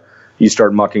where you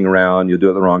start mucking around, you'll do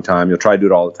it at the wrong time, you'll try to do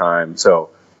it all the time. So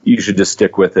you should just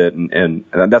stick with it. And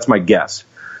that's my guess.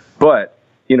 But,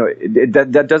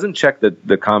 that doesn't check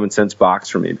the common sense box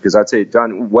for me, because I'd say,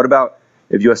 Don, what about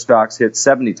if U.S. stocks hit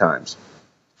 70 times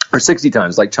or 60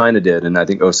 times like China did in, I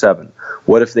think, 2007?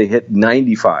 What if they hit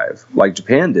 95 like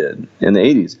Japan did in the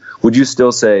 80s? Would you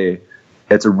still say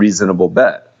it's a reasonable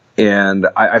bet? And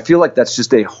I feel like that's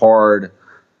just a hard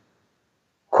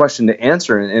question to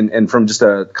answer. And from just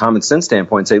a common sense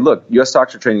standpoint, say, look, U.S.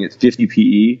 stocks are trading at 50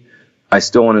 PE. I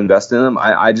still want to invest in them.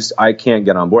 I can't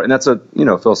get on board. And that's a,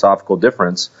 philosophical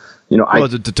difference.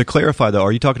 To clarify though,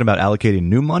 are you talking about allocating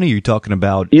new money? Or are you talking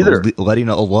about either letting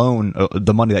alone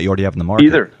the money that you already have in the market?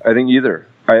 Either. I think either.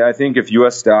 I think if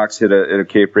U.S. stocks hit a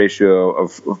CAPE ratio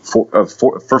of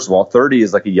first of all, 30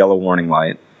 is like a yellow warning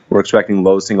light. We're expecting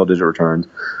low single digit returns.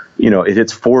 It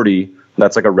hits 40,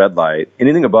 that's like a red light.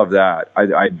 Anything above that,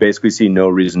 I basically see no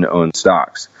reason to own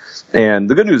stocks. And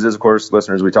the good news is, of course,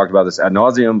 listeners, we talked about this ad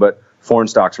nauseum, but foreign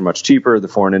stocks are much cheaper. The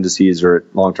foreign indices are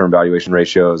at long-term valuation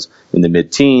ratios in the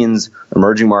mid-teens.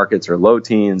 Emerging markets are low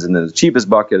teens, and then the cheapest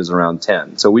bucket is around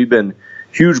 10. So we've been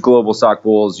huge global stock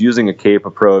bulls using a CAPE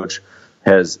approach.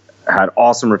 Has had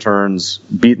awesome returns,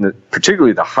 beaten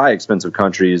particularly the high expensive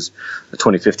countries.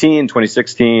 2015,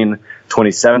 2016,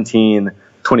 2017,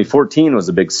 2014 was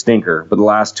a big stinker, but the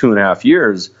last 2.5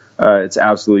 years, it's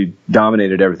absolutely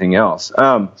dominated everything else.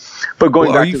 But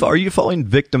going back, are you falling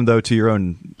victim though to your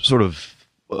own sort of?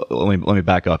 Let me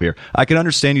back up here. I can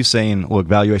understand you saying, look,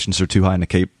 valuations are too high in the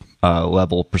CAPE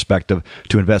level perspective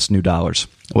to invest new dollars.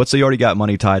 Let's say you already got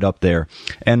money tied up there,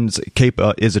 and CAPE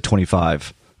is at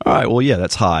 25. All right, well, yeah,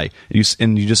 that's high. You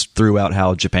just threw out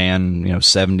how Japan,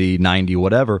 70, 90,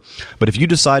 whatever. But if you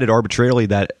decided arbitrarily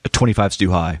that 25 is too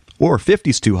high or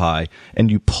 50 is too high, and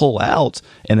you pull out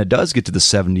and it does get to the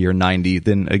 70 or 90,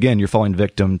 then again, you're falling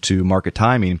victim to market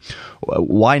timing.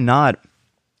 Why not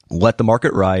let the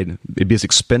market ride? It'd be as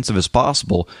expensive as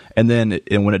possible. And then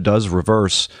when it does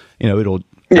reverse, it'll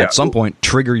at some point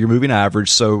trigger your moving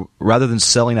average. So rather than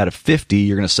selling at a 50,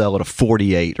 you're going to sell at a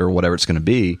 48 or whatever it's going to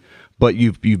be. But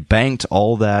you've banked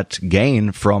all that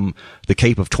gain from the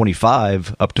CAPE of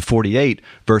 25 up to 48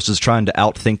 versus trying to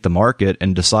outthink the market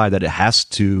and decide that it has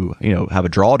to, have a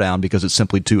drawdown because it's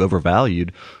simply too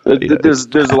overvalued. There's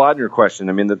a lot in your question.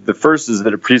 I mean, the first is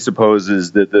that it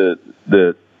presupposes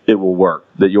that it will work,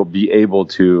 that you'll be able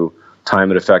to time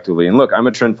it effectively. And look, I'm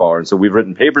a trend follower, and so we've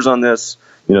written papers on this.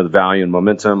 The value and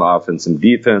momentum, offense and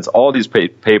defense, all these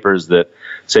papers that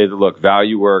say that look,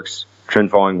 value works,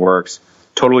 trend following works.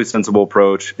 Totally sensible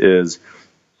approach is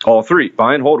all three.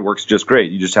 Buy and hold works just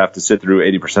great. You just have to sit through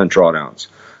 80% drawdowns.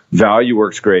 Value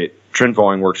works great. Trend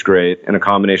following works great. And a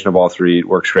combination of all three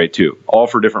works great too. All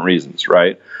for different reasons,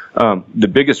 right? The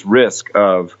biggest risk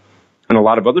of, and a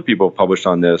lot of other people have published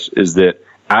on this, is that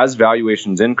as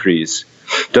valuations increase,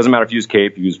 doesn't matter if you use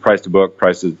CAPE, you use price to book,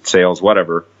 price to sales,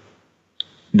 whatever,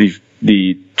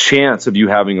 the chance of you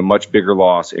having a much bigger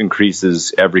loss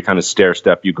increases every kind of stair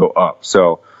step you go up.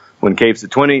 So when CAPE's at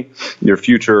 20, your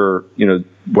future,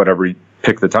 whatever you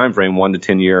pick the time frame, 1 to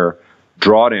 10 year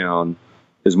drawdown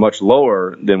is much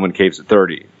lower than when CAPE's at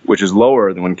 30, which is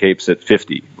lower than when CAPE's at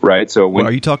 50, right? So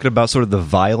are you talking about sort of the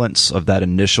violence of that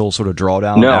initial sort of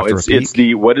drawdown? No, after it's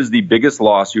what is the biggest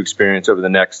loss you experience over the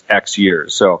next X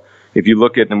years. So if you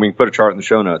look at, and we can put a chart in the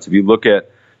show notes, if you look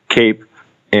at CAPE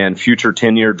and future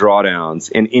 10-year drawdowns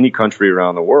in any country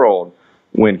around the world,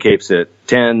 when CAPE's at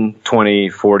 10, 20,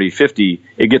 40, 50,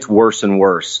 it gets worse and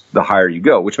worse the higher you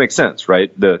go, which makes sense,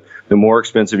 right? The more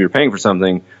expensive you're paying for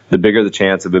something, the bigger the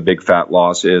chance of a big fat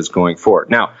loss is going forward.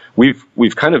 Now, we've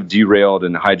kind of derailed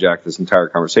and hijacked this entire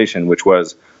conversation, which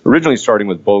was originally starting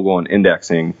with Bogle and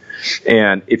indexing.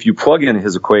 And if you plug in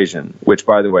his equation, which,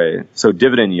 by the way, so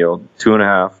dividend yield,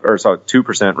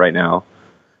 2% right now,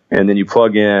 and then you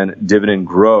plug in dividend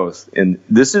growth, and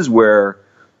this is where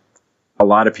a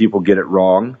lot of people get it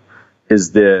wrong,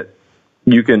 is that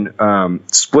you can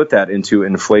split that into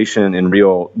inflation and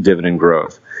real dividend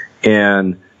growth.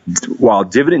 And while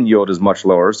dividend yield is much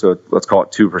lower, so let's call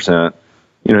it 2%,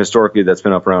 historically that's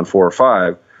been up around 4 or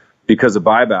 5, because of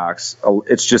buybacks,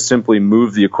 it's just simply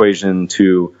moved the equation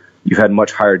to you've had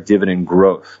much higher dividend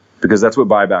growth, because that's what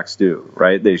buybacks do,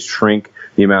 right? They shrink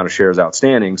the amount of shares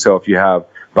outstanding. So if you have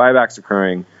buybacks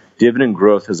occurring, dividend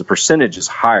growth as a percentage is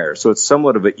higher. So it's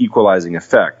somewhat of an equalizing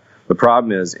effect. The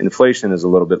problem is inflation is a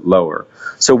little bit lower.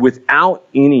 So without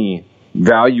any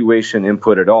valuation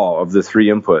input at all of the three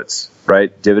inputs,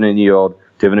 right? Dividend yield,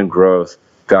 dividend growth,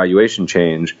 valuation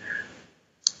change,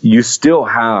 you still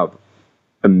have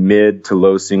a mid to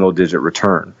low single digit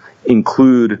return.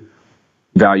 Include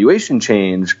valuation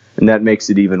change, and that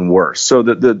makes it even worse. So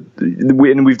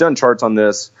and we've done charts on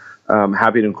this.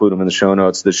 Happy to include them in the show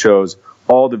notes that shows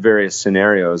all the various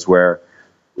scenarios where,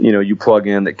 you plug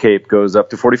in that CAPE goes up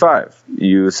to 45.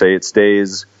 You say it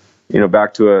stays,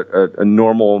 back to a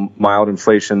normal mild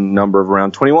inflation number of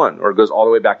around 21, or it goes all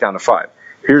the way back down to 5.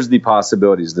 Here's the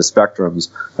possibilities, the spectrums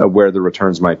of where the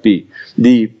returns might be.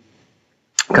 The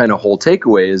kind of whole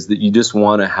takeaway is that you just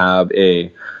want to have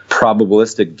a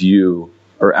probabilistic view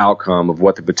or outcome of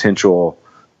what the potential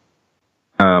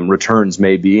returns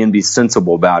may be, and be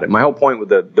sensible about it. My whole point with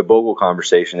the Bogle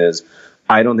conversation is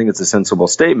I don't think it's a sensible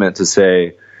statement to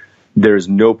say there's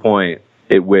no point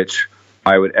at which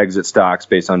I would exit stocks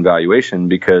based on valuation,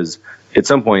 because at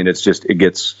some point it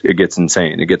gets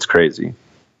insane. It gets crazy.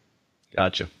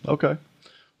 Gotcha. Okay.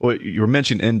 Well, you were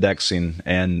mentioning indexing,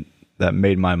 and that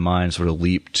made my mind sort of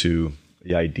leap to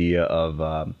the idea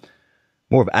of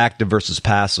more of active versus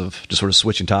passive, just sort of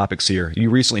switching topics here. You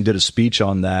recently did a speech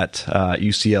on that at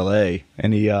UCLA.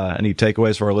 Any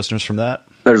takeaways for our listeners from that?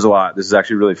 There's a lot. This is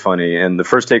actually really funny. And the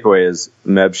first takeaway is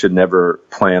Meb should never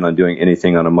plan on doing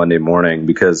anything on a Monday morning,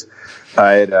 because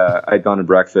I'd gone to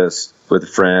breakfast with a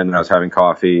friend and I was having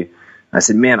coffee. I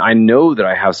said, man, I know that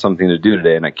I have something to do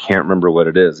today and I can't remember what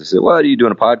it is. I said, what, are you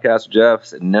doing a podcast with Jeff? I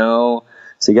said, no.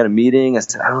 So you got a meeting? I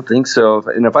said, I don't think so.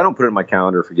 And if I don't put it in my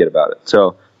calendar, forget about it.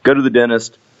 So go to the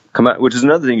dentist, come out, which is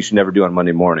another thing you should never do on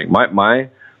Monday morning. My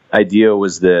idea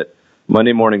was that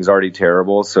Monday morning is already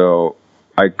terrible, so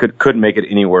I couldn't make it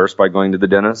any worse by going to the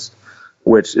dentist,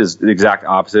 which is the exact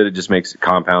opposite. It just makes it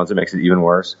compounds. It makes it even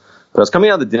worse. But I was coming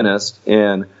out of the dentist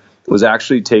and was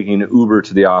actually taking an Uber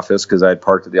to the office because I had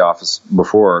parked at the office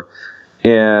before.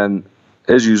 And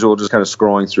as usual, just kind of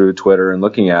scrolling through Twitter and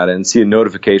looking at it and see a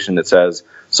notification that says,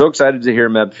 so excited to hear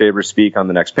Meb Faber speak on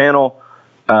the next panel,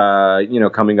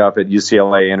 coming up at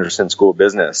UCLA Anderson School of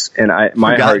Business. And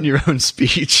my heart, your own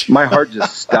speech. My heart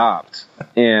just stopped.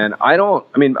 And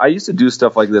I used to do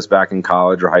stuff like this back in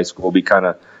college or high school, be kind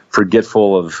of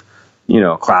forgetful of,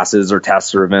 classes or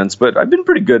tests or events, but I've been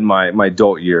pretty good in my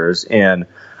adult years. And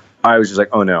I was just like,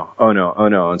 oh no.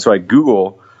 And so I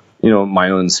Google,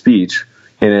 my own speech,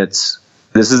 and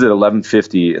this is at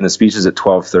 11:50 and the speech is at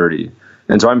 12:30.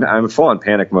 And so I'm full on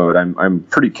panic mode. I'm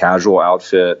pretty casual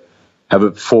outfit, have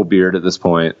a full beard at this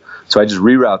point. So I just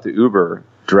reroute the Uber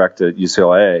direct to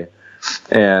UCLA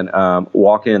and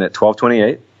walk in at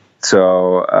 12:28.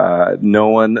 So no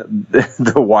one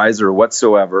the wiser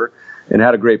whatsoever, and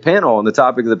had a great panel. And the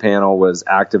topic of the panel was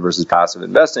active versus passive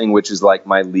investing, which is like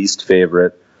my least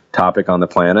favorite topic on the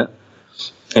planet.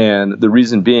 And the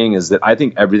reason being is that I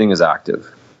think everything is active.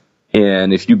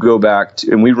 And if you go back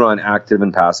to, and we run active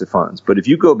and passive funds, but if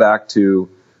you go back to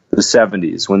the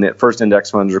 70s when the first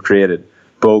index funds were created,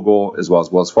 Bogle as well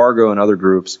as Wells Fargo and other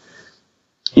groups,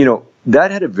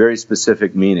 that had a very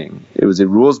specific meaning. It was a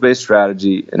rules-based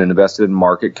strategy and an invested in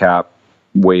market cap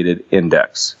weighted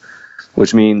index,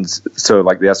 which means, so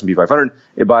like the S&P 500,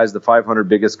 it buys the 500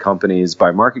 biggest companies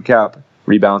by market cap,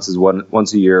 rebalances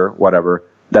once a year, whatever.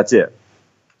 That's it.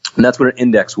 And that's what an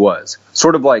index was.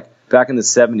 Sort of like back in the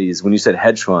 70s, when you said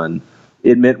hedge fund,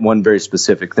 it meant one very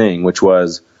specific thing, which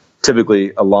was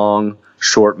typically a long,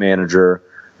 short manager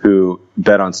who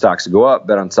bet on stocks to go up,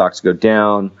 bet on stocks to go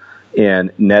down,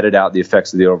 and netted out the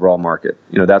effects of the overall market.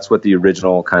 That's what the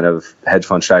original kind of hedge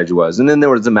fund strategy was. And then there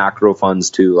was the macro funds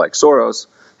too, like Soros,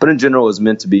 but in general it was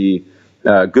meant to be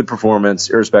good performance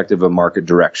irrespective of market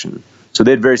direction. So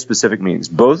they had very specific meanings.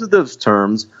 Both of those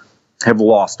terms have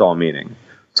lost all meaning.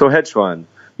 So hedge fund,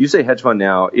 you say hedge fund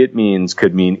now,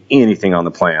 could mean anything on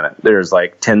the planet. There's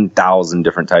like 10,000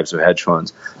 different types of hedge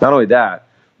funds. Not only that,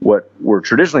 what were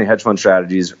traditionally hedge fund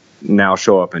strategies now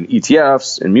show up in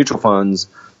ETFs and mutual funds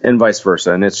and vice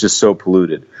versa. And it's just so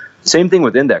polluted. Same thing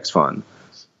with index fund.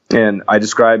 And I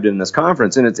described it in this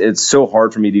conference, and it's so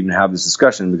hard for me to even have this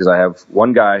discussion because I have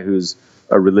one guy who's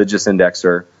a religious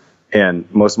indexer,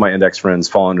 and most of my index friends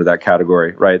fall under that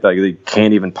category, right? Like they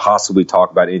can't even possibly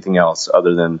talk about anything else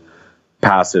other than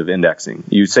passive indexing.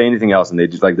 You say anything else and they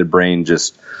just like their brain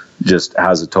just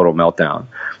has a total meltdown.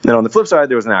 Then on the flip side,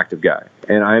 there was an active guy,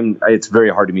 and it's very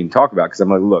hard to me to talk about because I'm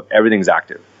like, look, everything's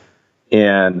active.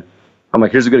 And I'm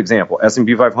like, here's a good example.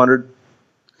 S&P 500,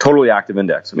 totally active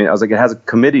index. I was like, it has a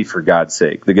committee for God's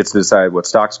sake that gets to decide what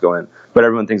stocks go in, but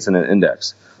everyone thinks in an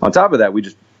index. On top of that,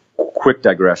 quick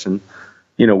digression,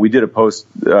 we did a post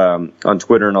on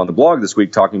Twitter and on the blog this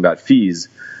week talking about fees.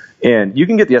 And you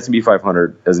can get the S&P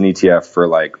 500 as an ETF for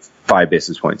like 5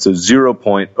 basis points, so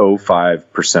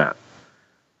 0.05%.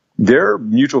 There are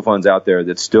mutual funds out there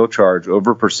that still charge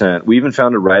over percent. We even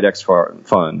found a RIDEX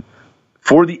fund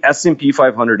for the S&P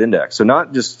 500 index. So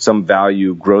not just some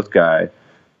value growth guy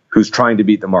who's trying to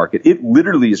beat the market. It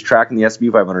literally is tracking the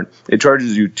S&P 500. It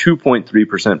charges you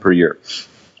 2.3% per year,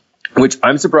 which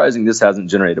I'm surprising this hasn't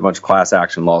generated a bunch of class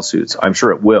action lawsuits. I'm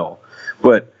sure it will.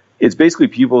 But it's basically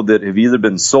people that have either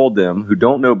been sold them, who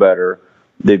don't know better,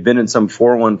 they've been in some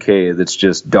 401k that's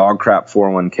just dog crap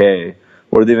 401k,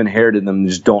 or they've inherited them and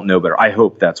just don't know better. I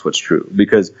hope that's what's true.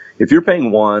 Because if you're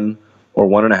paying 1 or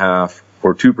 1.5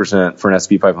 or 2% for an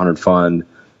S&P 500 fund,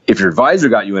 if your advisor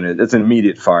got you in it, it's an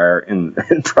immediate fire and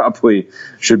probably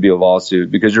should be a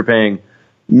lawsuit because you're paying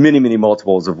many, many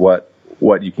multiples of what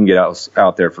you can get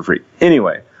out there for free.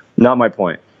 Anyway, not my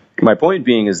point. My point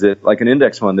being is that, like an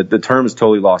index fund, that the term has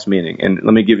totally lost meaning. And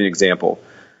let me give you an example.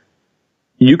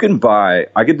 I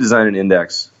could design an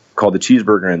index called the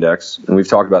cheeseburger index, and we've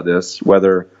talked about this,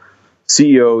 whether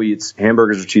CEO eats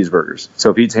hamburgers or cheeseburgers.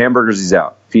 So if he eats hamburgers, he's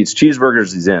out. If he eats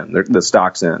cheeseburgers, he's in. The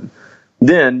stock's in.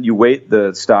 Then you weight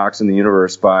the stocks in the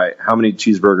universe by how many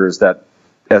cheeseburgers that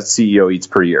CEO eats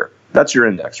per year. That's your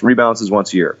index. Rebalances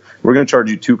once a year. We're going to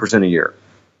charge you 2% a year.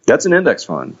 That's an index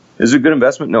fund. Is it a good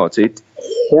investment? No, it's a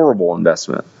horrible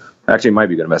investment. Actually, it might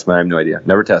be a good investment. I have no idea.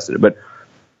 Never tested it. But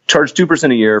charge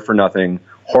 2% a year for nothing.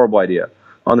 Horrible idea.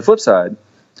 On the flip side,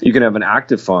 you can have an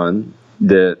active fund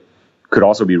that could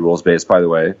also be rules-based, by the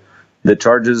way, that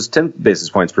charges 10 basis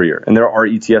points per year. And there are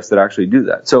ETFs that actually do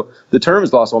that. So the term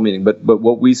has lost all meaning. But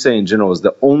what we say in general is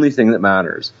the only thing that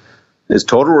matters is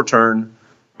total return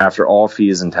after all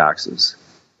fees and taxes.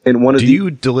 And do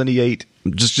you delineate,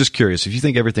 just curious, if you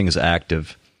think everything is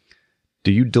active,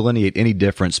 do you delineate any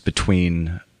difference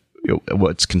between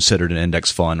what's considered an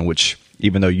index fund, which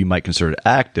even though you might consider it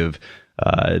active,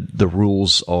 the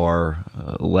rules are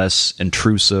less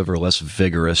intrusive or less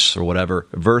vigorous or whatever,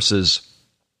 versus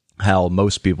how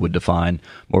most people would define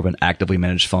more of an actively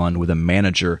managed fund with a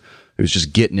manager who's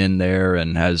just getting in there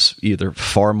and has either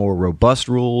far more robust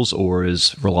rules or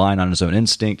is relying on his own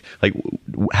instinct? Like,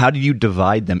 how do you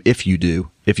divide them, if you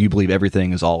believe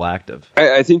everything is all active?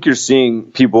 I think you're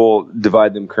seeing people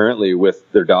divide them currently with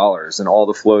their dollars, and all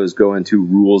the flows go into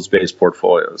rules-based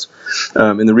portfolios.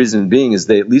 And the reason being is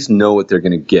they at least know what they're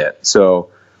going to get.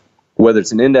 So whether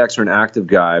it's an index or an active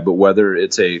guy, but whether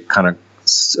it's a kind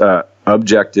of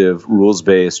objective,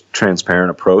 rules-based, transparent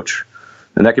approach,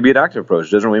 and that could be an active approach.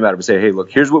 It doesn't really matter. We say, hey,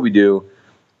 look, here's what we do.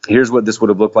 Here's what this would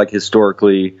have looked like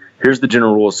historically. Here's the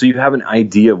general rules. So you have an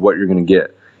idea of what you're going to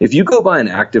get. If you go buy an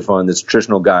active fund, this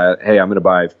traditional guy, hey, I'm going to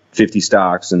buy 50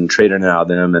 stocks and trade in and out of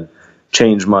them and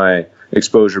change my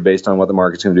exposure based on what the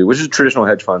market's going to do, which is a traditional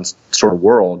hedge fund sort of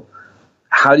world.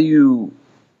 How do you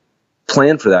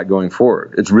plan for that going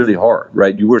forward? It's really hard,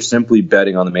 right? You were simply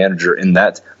betting on the manager and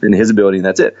his ability, and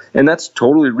that's it. And that's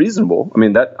totally reasonable. I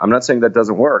mean, I'm not saying that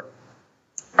doesn't work.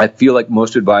 I feel like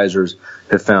most advisors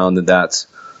have found that that's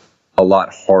a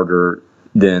lot harder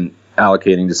than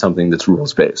allocating to something that's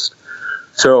rules-based.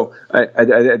 So I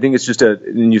think it's just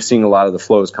and you're seeing a lot of the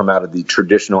flows come out of the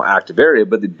traditional active area,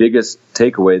 but the biggest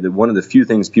takeaway, that one of the few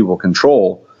things people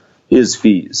control is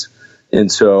fees. And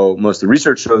so most of the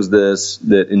research shows this,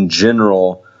 that in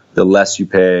general, the less you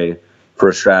pay for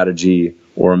a strategy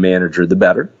or a manager, the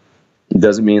better. It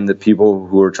doesn't mean that people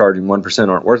who are charging 1%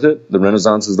 aren't worth it. The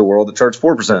Renaissance is the world that charge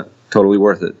 4%, totally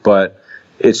worth it. But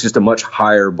it's just a much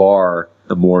higher bar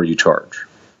the more you charge.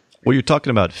 Well, you're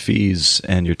talking about fees,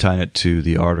 and you're tying it to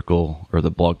the article or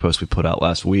the blog post we put out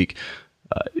last week.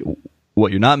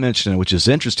 What you're not mentioning, which is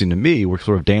interesting to me, we're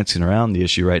sort of dancing around the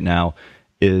issue right now,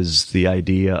 is the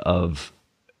idea of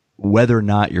whether or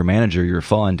not your manager, your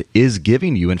fund, is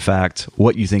giving you, in fact,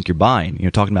 what you think you're buying. You're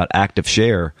talking about active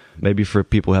share. Maybe for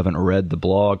people who haven't read the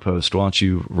blog post, why don't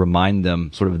you remind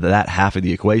them sort of that half of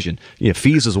the equation?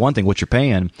 Fees is one thing, what you're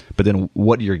paying, but then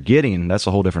what you're getting, that's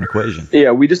a whole different equation.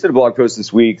 Yeah, we just did a blog post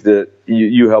this week that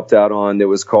you helped out on that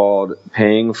was called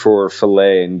Paying for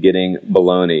Filet and Getting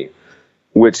Bologna,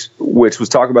 which was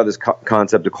talking about this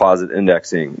concept of closet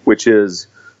indexing, which is,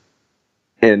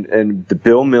 and the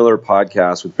Bill Miller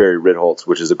podcast with Barry Ritholtz,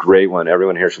 which is a great one.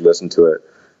 Everyone here should listen to it,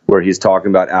 where he's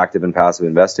talking about active and passive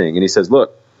investing. And he says,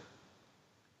 look,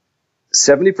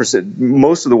 70%,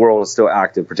 most of the world is still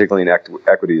active, particularly in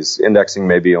equities. Indexing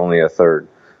may be only a third.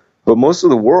 But most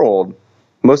of the world,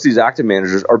 most of these active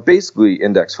managers are basically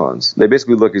index funds. They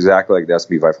basically look exactly like the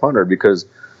S&P 500 because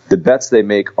the bets they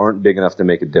make aren't big enough to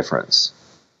make a difference.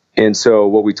 And so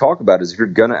what we talk about is if you're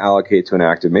going to allocate to an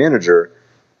active manager,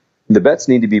 the bets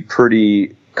need to be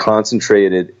pretty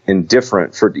concentrated and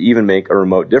different for it to even make a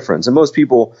remote difference. And most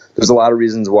people, there's a lot of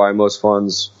reasons why most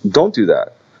funds don't do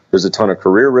that. There's a ton of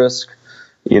career risk,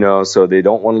 so they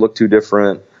don't want to look too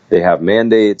different. They have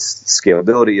mandates,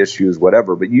 scalability issues,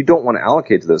 whatever, but you don't want to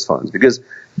allocate to those funds because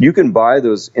you can buy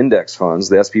those index funds,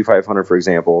 the S&P 500, for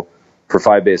example, for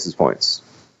 5 basis points,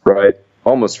 right?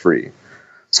 Almost free.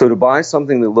 So to buy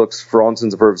something that looks, for all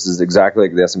intents and purposes, exactly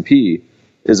like the S&P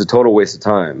is a total waste of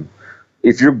time.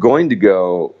 If you're going to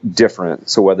go different,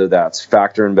 so whether that's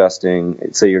factor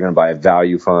investing, say you're going to buy a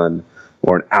value fund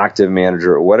or an active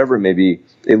manager or whatever it may be,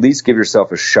 at least give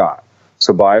yourself a shot.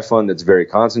 So buy a fund that's very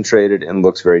concentrated and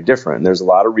looks very different. And there's a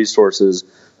lot of resources.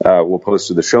 We'll post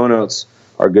to the show notes.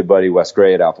 Our good buddy Wes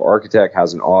Gray at Alpha Architect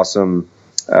has an awesome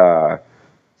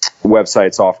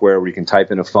website software where you can type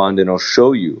in a fund and it'll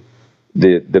show you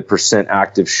the percent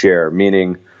active share,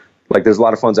 meaning Like there's a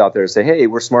lot of funds out there that say, hey,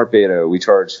 we're smart beta. We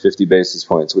charge 50 basis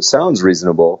points, which sounds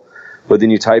reasonable. But then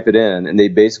you type it in and they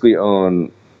basically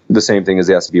own the same thing as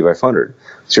the S&P 500.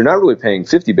 So you're not really paying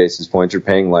 50 basis points. You're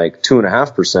paying like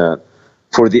 2.5%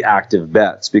 for the active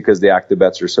bets because the active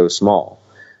bets are so small.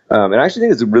 And I actually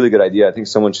think it's a really good idea. I think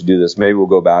someone should do this. Maybe we'll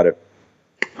go about it.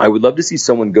 I would love to see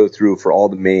someone go through for all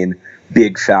the main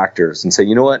big factors and say,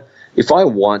 you know what, if I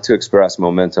want to express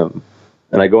momentum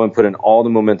and I go and put in all the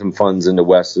momentum funds into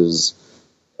Wes's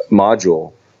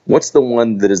module, what's the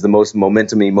one that is the most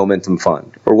momentum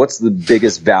fund? Or what's the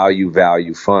biggest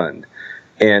value fund?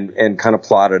 And kind of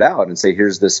plot it out and say,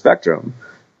 here's this spectrum.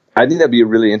 I think that'd be a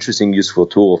really interesting, useful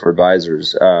tool for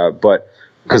advisors. But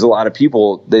because a lot of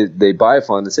people, they buy a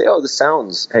fund and say, oh, this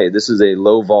is a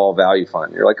low vol value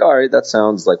fund. You're like, all right, that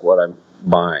sounds like what I'm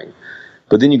buying.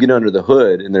 But then you get under the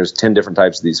hood and there's 10 different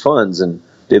types of these funds and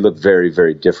they look very,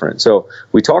 very different. So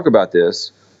we talk about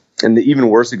this. And the even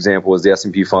worse example is the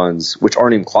S&P funds, which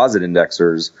aren't even closet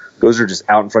indexers. Those are just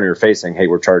out in front of your face saying, hey,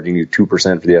 we're charging you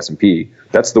 2% for the S&P.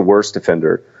 That's the worst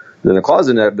offender. Then the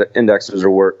closet indexers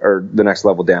are the next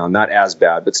level down. Not as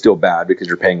bad, but still bad because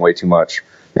you're paying way too much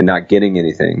and not getting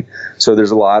anything. So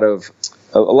there's a lot of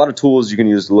tools you can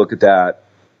use to look at that,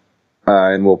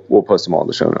 and we'll post them all in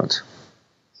the show notes.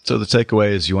 So the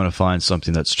takeaway is you want to find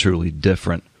something that's truly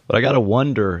different. But I got to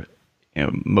wonder,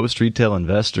 most retail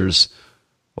investors,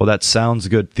 well, that sounds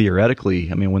good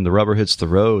theoretically. I mean, when the rubber hits the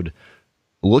road,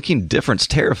 looking different's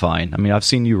terrifying. I mean, I've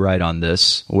seen you write on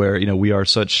this where, we are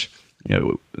such,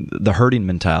 the herding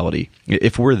mentality.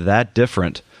 If we're that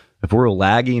different, if we're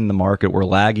lagging the market, we're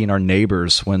lagging our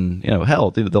neighbors when,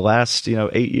 hell, the last,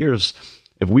 8 years,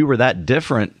 if we were that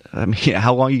different, I mean,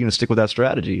 how long are you going to stick with that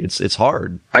strategy? It's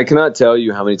hard. I cannot tell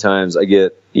you how many times I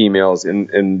get emails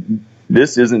and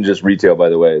this isn't just retail, by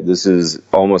the way. This is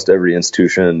almost every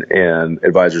institution and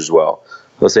advisors as well.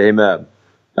 They'll say, hey, Matt,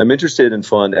 I'm interested in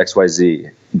fund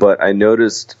XYZ, but I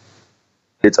noticed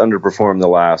it's underperformed the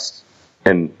last,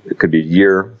 and it could be a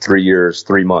year, 3 years,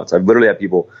 3 months. I've literally had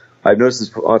people, I've noticed this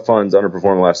fund's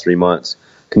underperformed the last 3 months.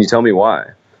 Can you tell me why?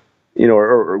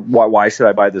 Or why should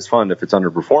I buy this fund if it's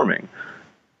underperforming?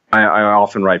 I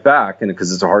often write back, and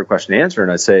because it's a hard question to answer, and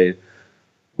I say,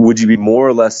 would you be more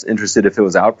or less interested if it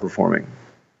was outperforming?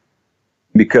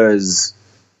 Because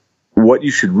what you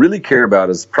should really care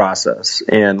about is process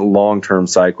and long-term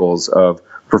cycles of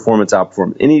performance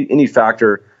outperformance. Any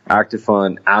factor, active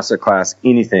fund, asset class,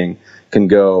 anything can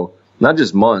go not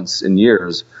just months and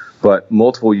years, but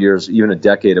multiple years, even a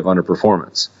decade of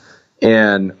underperformance.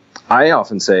 And I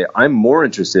often say I'm more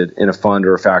interested in a fund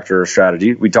or a factor or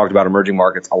strategy. We talked about emerging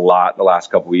markets a lot the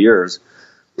last couple of years.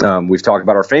 We've talked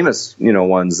about our famous,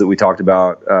 ones that we talked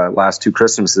about last two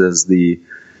Christmases, the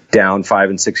down 5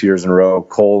 and 6 years in a row,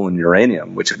 coal and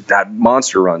uranium, which that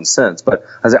monster run since. But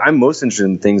I'm most interested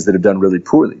in things that have done really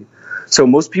poorly. So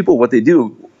most people, what they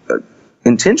do,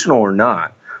 intentional or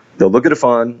not, they'll look at a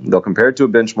fund, they'll compare it to a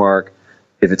benchmark.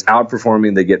 If it's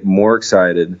outperforming, they get more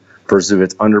excited versus if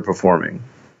it's underperforming.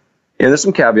 And there's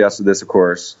some caveats to this, of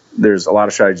course. There's a lot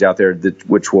of strategies out there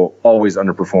which will always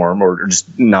underperform or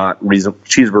just not reasonable.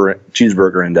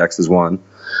 Cheeseburger index is one.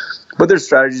 But there's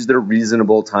strategies that are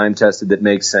reasonable, time-tested, that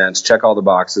make sense, check all the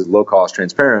boxes, low-cost,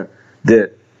 transparent,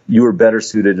 that you are better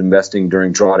suited investing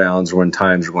during drawdowns or when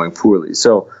times are going poorly.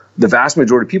 So the vast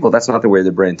majority of people, that's not the way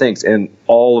their brain thinks. And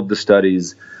all of the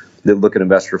studies that look at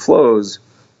investor flows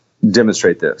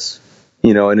demonstrate this.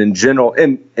 And in general,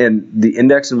 and the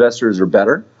index investors are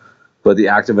better, but the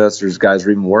active investors guys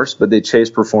are even worse, but they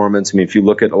chase performance. I mean, if you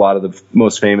look at a lot of the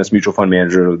most famous mutual fund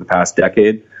managers of the past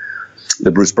decade, the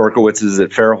Bruce Berkowitzes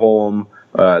at Fairholme,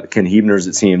 Ken Huebner's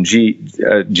at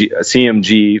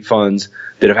CMG funds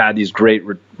that have had these great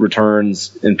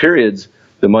returns in periods,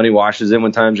 the money washes in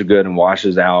when times are good and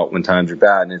washes out when times are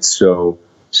bad. And it's so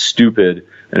stupid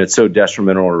and it's so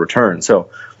detrimental to return. So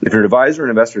if you're an advisor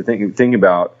and investor thinking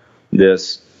about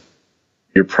this,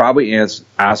 you're probably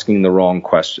asking the wrong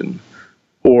question.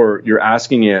 Or you're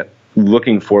asking it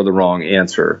looking for the wrong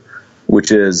answer,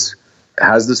 which is,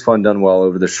 has this fund done well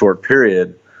over the short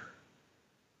period?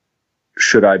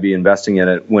 Should I be investing in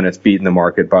it when it's beaten the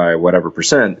market by whatever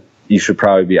percent? You should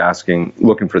probably be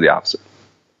looking for the opposite.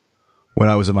 When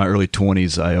I was in my early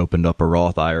 20s, I opened up a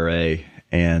Roth IRA,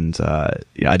 and I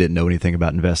didn't know anything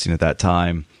about investing at that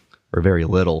time, or very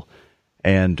little.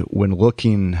 And when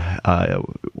looking,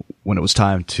 when it was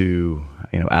time to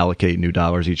allocate new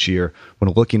dollars each year,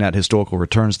 when looking at historical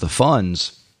returns, the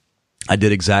funds, I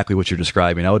did exactly what you're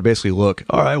describing. I would basically look,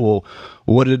 all right, well,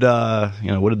 what did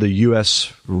the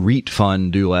U.S. REIT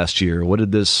fund do last year? What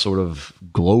did this sort of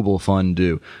global fund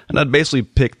do? And I'd basically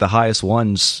pick the highest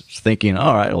ones, thinking,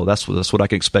 all right, well, that's what I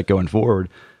can expect going forward.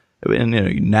 And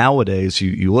nowadays,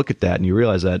 you look at that and you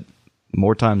realize that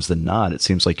more times than not, it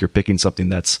seems like you're picking something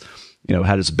that's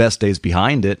had its best days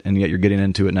behind it, and yet you're getting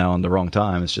into it now in the wrong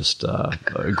time. It's just a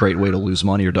great way to lose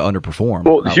money or to underperform.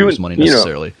 Well, not lose money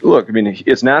necessarily. Look, I mean,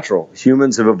 it's natural.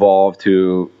 Humans have evolved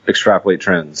to extrapolate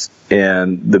trends.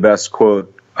 And the best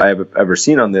quote I have ever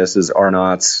seen on this is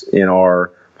Arnott's in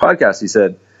our podcast. He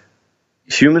said,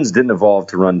 humans didn't evolve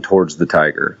to run towards the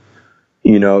tiger.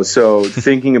 So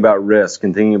thinking about risk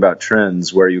and thinking about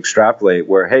trends where you extrapolate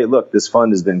where, hey, look, this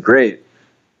fund has been great.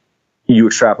 You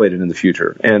extrapolate it in the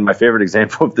future. And my favorite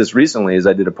example of this recently is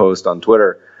I did a post on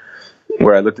Twitter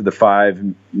where I looked at the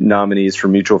 5 nominees for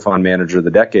mutual fund manager of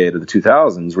the decade of the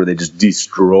 2000s, where they just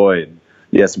destroyed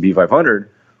the S&P 500.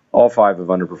 All 5 have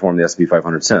underperformed the S&P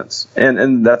 500 since.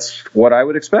 And that's what I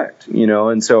would expect,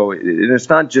 And so it's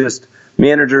not just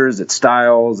managers, it's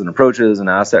styles and approaches and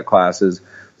asset classes.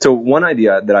 So one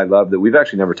idea that I love that we've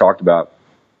actually never talked about,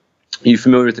 are you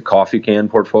familiar with the coffee can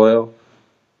portfolio?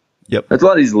 Yep. There's a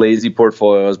lot of these lazy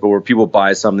portfolios, but where people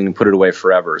buy something and put it away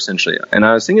forever, essentially. And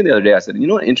I was thinking the other day, I said, an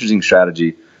interesting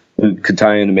strategy, and could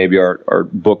tie into maybe our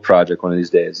book project one of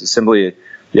these days, is simply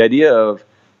the idea of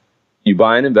you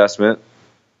buy an investment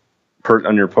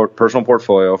on your personal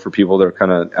portfolio for people that are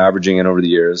kind of averaging in over the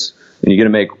years, and you're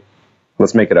going to make,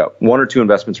 let's make it up, 1 or 2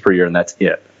 investments per year, and that's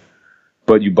it.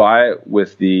 But you buy it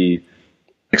with the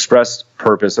express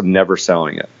purpose of never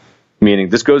selling it. Meaning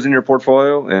this goes in your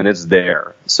portfolio and it's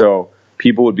there. So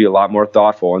people would be a lot more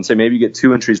thoughtful and say maybe you get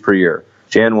 2 entries per year,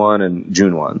 Jan 1 and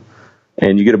June 1.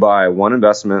 And you get to buy 1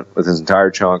 investment with this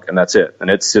entire chunk and that's it. And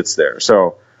it sits there.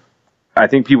 So I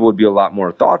think people would be a lot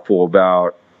more thoughtful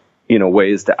about,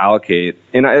 ways to allocate.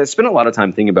 And I spent a lot of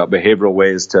time thinking about behavioral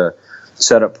ways to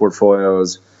set up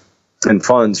portfolios and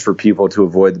funds for people to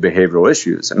avoid the behavioral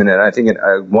issues. I mean, and I think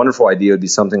a wonderful idea would be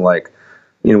something like,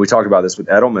 we talked about this with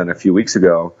Edelman a few weeks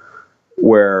ago,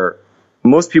 where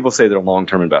most people say they're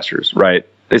long-term investors, right?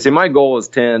 They say, my goal is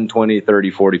 10, 20,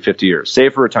 30, 40, 50 years.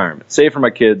 Save for retirement. Save for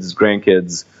my kids,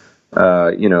 grandkids,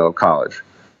 college.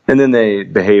 And then they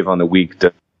behave on the week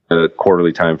to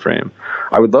quarterly time frame.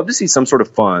 I would love to see some sort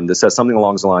of fund that says something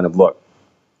along the line of, look,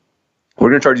 we're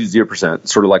going to charge you 0%,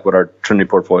 sort of like what our Trinity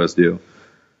portfolios do.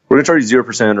 We're going to charge you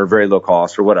 0% or very low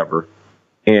cost or whatever.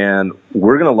 And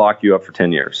we're going to lock you up for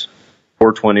 10 years.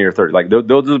 Or 20 or 30, like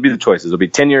those will be the choices. It'll be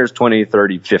 10 years, 20,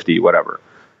 30, 50, whatever.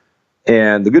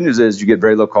 And the good news is you get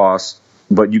very low cost,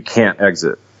 but you can't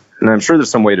exit. And I'm sure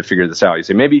there's some way to figure this out. You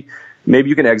say, maybe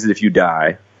you can exit if you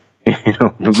die.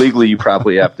 Legally you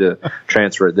probably have to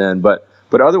transfer it then. But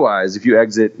otherwise, if you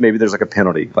exit, maybe there's like a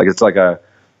penalty. Like it's like a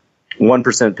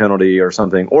 1% penalty or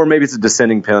something. Or maybe it's a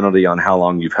descending penalty on how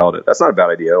long you've held it. That's not a bad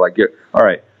idea. Like, all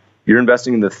right, you're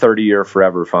investing in the 30-year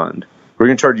forever fund. We're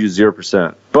going to charge you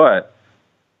 0%. But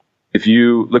if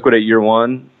you liquidate year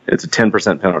 1, it's a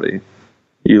 10% penalty.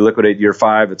 You liquidate year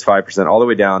 5, it's 5%, all the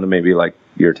way down to maybe like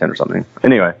year 10 or something.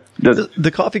 Anyway.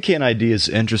 The coffee can idea is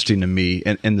interesting to me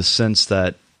in the sense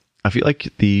that I feel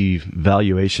like the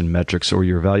valuation metrics or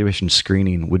your valuation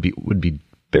screening would be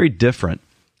very different.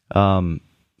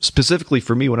 Specifically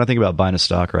for me, when I think about buying a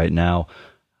stock right now,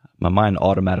 my mind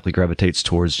automatically gravitates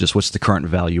towards just what's the current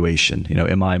valuation.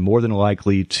 Am I more than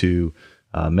likely to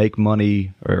make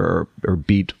money or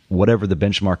beat whatever the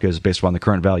benchmark is based upon the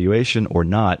current valuation or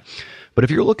not. But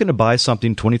if you're looking to buy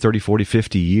something 20, 30, 40,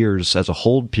 50 years as a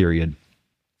hold period,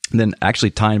 then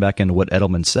actually tying back into what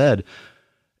Edelman said,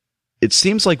 it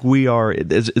seems like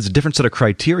it's a different set of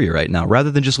criteria right now. Rather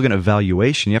than just looking at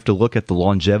valuation, you have to look at the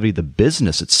longevity of the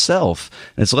business itself.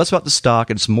 And it's less about the stock,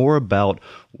 and it's more about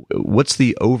what's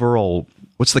the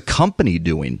company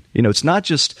doing. It's not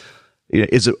just,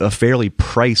 is it a fairly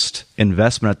priced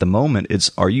investment at the moment?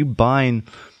 Are you buying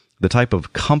the type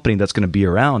of company that's going to be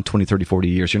around 20, 30, 40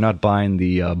 years? You're not buying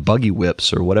the buggy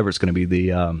whips or whatever it's going to be,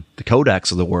 the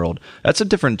Kodaks of the world. That's a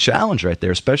different challenge right there,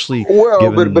 especially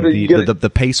given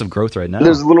the pace of growth right now.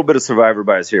 There's a little bit of survivor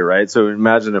bias here, right? So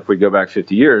imagine if we go back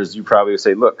 50 years, you probably would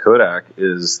say, look, Kodak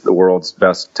is the world's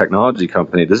best technology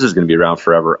company. This is going to be around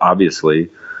forever, obviously.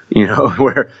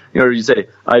 Where you say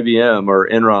IBM or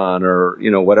Enron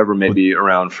or whatever may be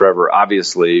around forever,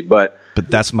 obviously, but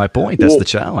that's my point. That's the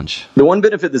challenge. The one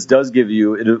benefit this does give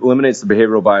you, it eliminates the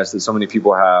behavioral bias that so many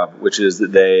people have, which is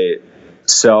that they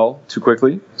sell too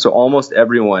quickly. So almost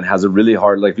everyone has a really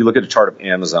hard, like if you look at a chart of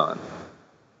Amazon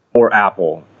or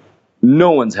Apple,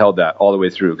 no one's held that all the way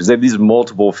through because they have these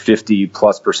multiple 50+%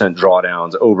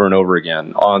 drawdowns over and over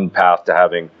again on path to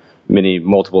having many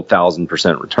multiple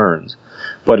 1,000% returns.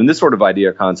 But in this sort of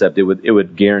idea concept, it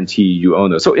would guarantee you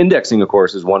own those. So indexing, of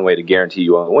course, is one way to guarantee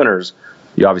you own the winners.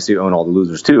 You obviously own all the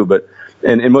losers too, but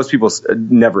and most people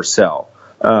never sell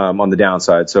on the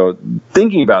downside. So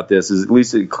thinking about this is at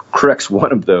least it corrects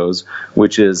one of those,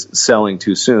 which is selling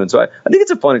too soon. So I think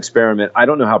it's a fun experiment. I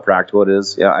don't know how practical it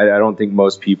is. Yeah, I don't think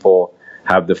most people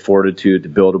have the fortitude to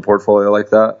build a portfolio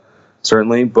like that,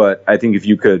 certainly. But I think if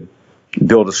you could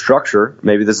build a structure,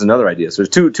 maybe this is another idea. So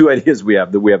there's two ideas we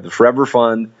have. We have the Forever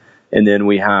Fund, and then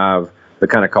we have the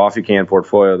kind of coffee can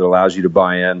portfolio that allows you to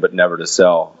buy in but never to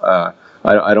sell.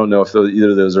 I don't know if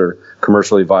either of those are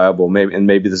commercially viable.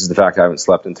 Maybe this is the fact I haven't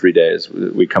slept in 3 days.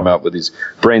 We come out with these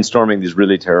brainstorming these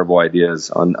really terrible ideas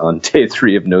on day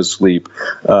 3 of no sleep.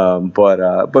 But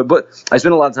I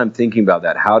spend a lot of time thinking about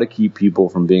that, how to keep people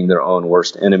from being their own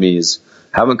worst enemies.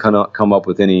 Haven't come up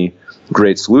with any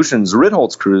great solutions.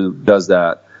 Ritholtz's crew does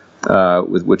that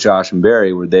with Josh and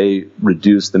Barry, where they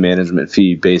reduce the management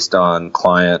fee based on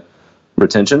client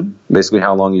retention. Basically,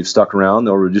 how long you've stuck around,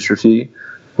 they'll reduce your fee.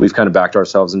 We've kind of backed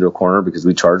ourselves into a corner because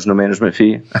we charge no management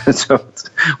fee, so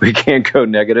we can't go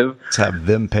negative. Let's have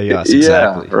them pay us.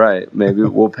 Exactly. Yeah, right. Maybe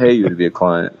we'll pay you to be a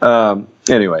client.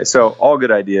 Anyway, so all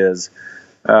good ideas.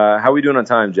 How are we doing on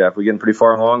time, Jeff? We getting pretty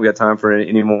far along? We got time for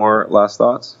any more last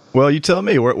thoughts? Well, you tell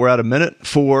me. We're at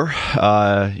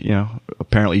 1:04.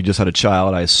 Apparently you just had a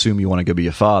child. I assume you want to go be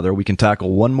a father. We can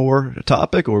tackle one more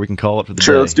topic, or we can call it for the day.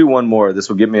 Sure, let's do one more. This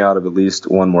will get me out of at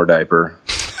least one more diaper.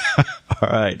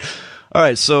 All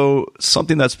right. So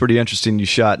something that's pretty interesting you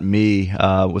shot me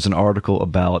was an article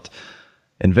about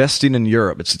investing in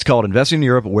Europe. It's called Investing in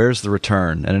Europe, Where's the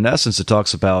Return? And in essence, it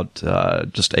talks about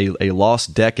just a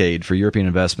lost decade for European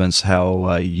investments,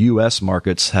 how U.S.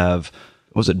 markets have,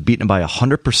 beaten by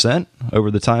 100%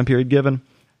 over the time period given.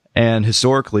 And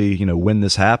historically, when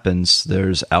this happens,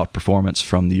 there's outperformance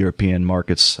from the European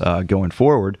markets going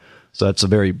forward. So that's a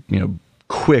very,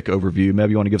 quick overview.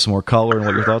 Maybe you want to give some more color and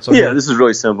what your thoughts are? Yeah, this is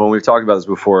really simple. We've talked about this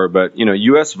before, but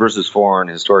U.S. versus foreign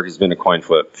historically has been a coin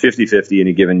flip, 50-50 in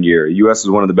a given year. U.S. is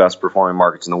one of the best performing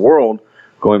markets in the world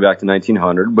going back to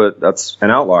 1900, but that's an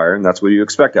outlier, and that's what you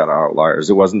expect out of outliers.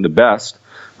 It wasn't the best.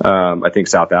 I think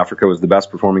South Africa was the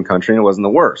best performing country, and it wasn't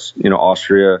the worst.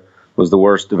 Austria was the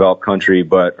worst developed country,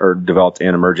 or developed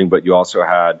and emerging, but you also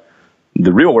had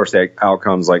the real worst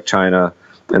outcomes like China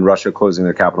and Russia closing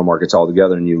their capital markets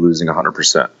altogether and you losing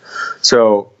 100%.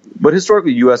 So, but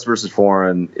historically, U.S. versus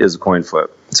foreign is a coin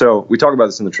flip. So we talk about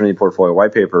this in the Trinity Portfolio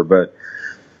White Paper, but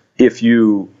they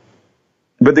go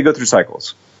through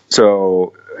cycles.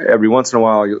 So every once in a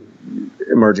while,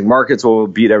 emerging markets will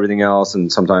beat everything else, and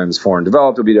sometimes foreign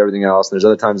developed will beat everything else. And there's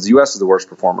other times the U.S. is the worst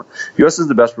performer. The U.S. is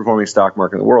the best performing stock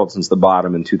market in the world since the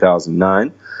bottom in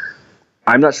 2009.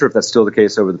 I'm not sure if that's still the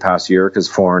case over the past year because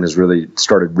foreign has really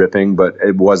started ripping, but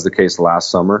it was the case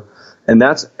last summer. And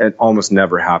it almost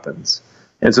never happens.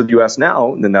 And so the U.S.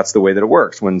 now, then that's the way that it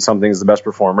works. When something is the best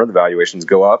performer, the valuations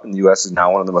go up, and the U.S. is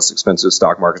now one of the most expensive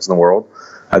stock markets in the world.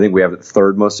 I think we have it the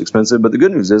third most expensive, but the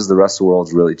good news is the rest of the world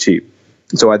is really cheap.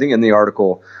 So I think in the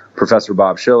article, Professor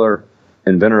Bob Shiller,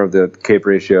 inventor of the CAPE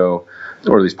ratio,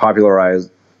 or at least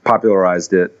popularized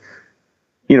it,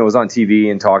 was on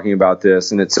TV and talking about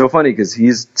this. And it's so funny because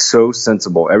he's so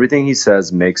sensible. Everything he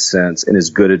says makes sense and is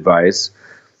good advice.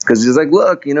 Because he's like,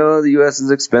 look, the U.S.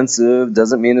 is expensive.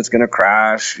 Doesn't mean it's going to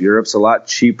crash. Europe's a lot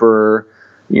cheaper.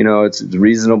 It's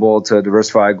reasonable to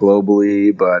diversify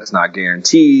globally, but it's not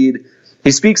guaranteed.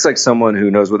 He speaks like someone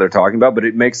who knows what they're talking about, but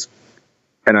it makes,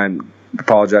 and I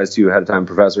apologize to you ahead of time,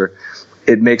 Professor,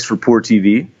 it makes for poor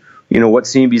TV. What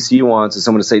CNBC wants is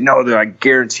someone to say, no, I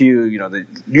guarantee you, that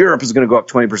Europe is going to go up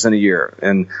 20% a year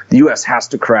and the U.S. has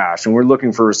to crash. And we're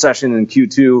looking for a recession in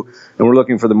Q2 and we're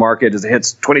looking for the market as it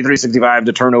hits 2365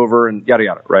 to turn over and yada,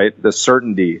 yada, right? The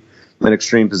certainty and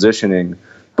extreme positioning,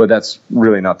 but that's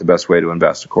really not the best way to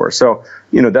invest, of course. So,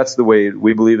 that's the way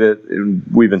we believe it.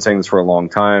 We've been saying this for a long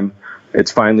time.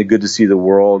 It's finally good to see the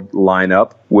world line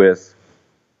up with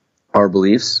our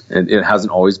beliefs, and it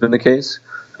hasn't always been the case.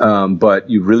 But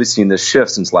you've really seen this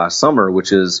shift since last summer,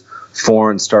 which is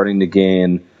foreign starting to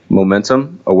gain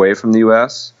momentum away from the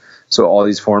U.S. So all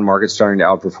these foreign markets starting to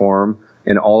outperform,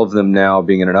 and all of them now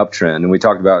being in an uptrend. And we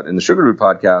talked about in the Sugar Root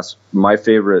podcast, my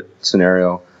favorite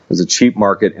scenario is a cheap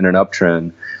market in an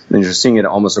uptrend. And you're seeing it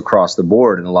almost across the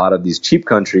board in a lot of these cheap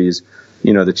countries.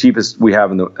 The cheapest we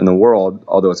have in the world,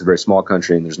 although it's a very small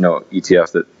country and there's no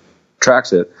ETF that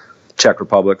tracks it, Czech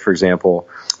Republic, for example,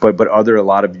 but a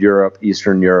lot of Europe,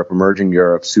 Eastern Europe, emerging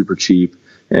Europe, super cheap.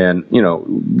 And,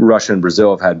 Russia and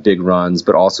Brazil have had big runs,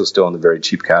 but also still in the very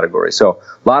cheap category. So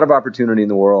a lot of opportunity in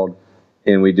the world.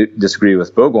 And we disagree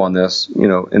with Bogle on this,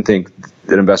 and think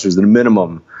that investors at a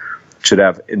minimum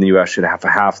in the U.S. should have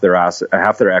half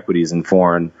their equities in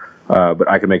foreign. But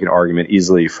I could make an argument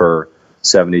easily for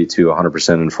 70 to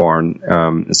 100% in foreign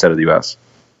instead of the U.S.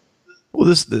 Well,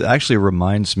 this actually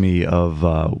reminds me of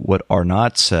what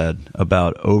Arnott said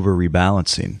about over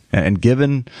rebalancing, and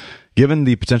given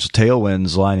the potential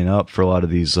tailwinds lining up for a lot of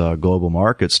these global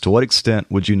markets, to what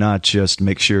extent would you not just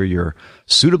make sure you're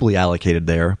suitably allocated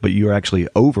there, but you're actually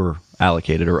over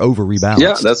allocated or over rebalanced?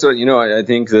 Yeah, that's what I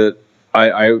think that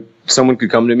someone could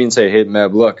come to me and say, "Hey,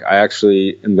 Meb, look, I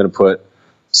actually am going to put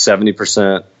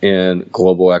 70% in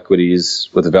global equities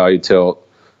with a value tilt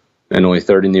and only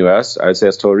 30 in the U.S." I'd say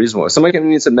that's totally reasonable. If somebody came to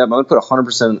me and said, "Meb, I'm going to put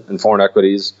 100% in foreign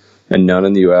equities and none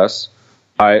in the U.S.,"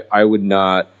 I would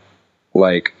not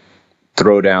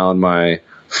throw down my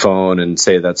phone and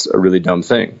say that's a really dumb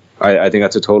thing. I think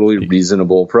that's a totally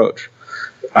reasonable approach.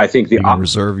 I think you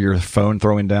reserve your phone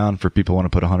throwing down for people who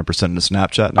want to put 100% into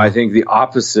Snapchat now? I think the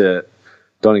opposite.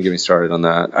 Don't even get me started on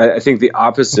that. I think the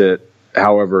opposite,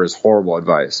 however, is horrible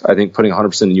advice. I think putting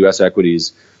 100% in U.S.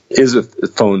 equities is a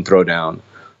phone throwdown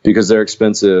because they're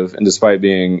expensive, and despite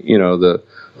being, the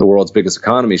world's biggest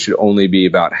economy, should only be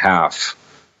about half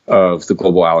of the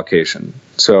global allocation.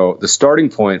 So the starting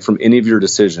point from any of your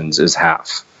decisions is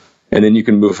half, and then you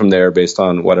can move from there based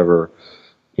on whatever,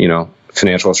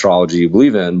 financial astrology you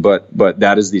believe in. But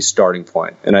that is the starting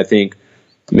point, and I think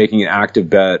making an active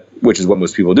bet, which is what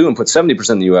most people do, and put 70%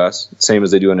 in the U.S., same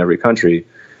as they do in every country,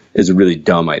 is a really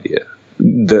dumb idea.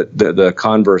 The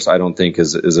converse, I don't think,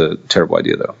 is a terrible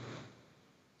idea, though.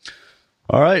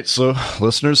 All right, so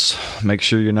listeners, make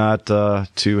sure you're not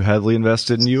too heavily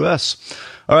invested in the U.S.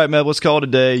 All right, Meb, let's call it a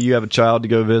day. You have a child to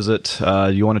go visit.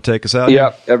 You want to take us out?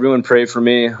 Yeah, everyone pray for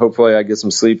me. Hopefully I get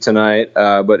some sleep tonight.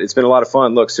 But it's been a lot of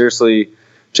fun. Look, seriously,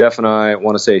 Jeff and I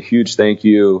want to say a huge thank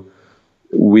you.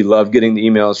 We love getting the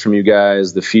emails from you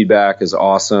guys. The feedback is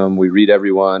awesome. We read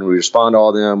everyone. We respond to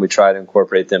all of them. We try to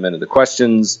incorporate them into the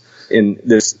questions. And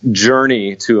this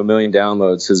journey to 1 million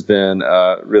downloads has been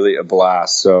really a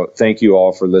blast. So thank you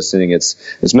all for listening. It's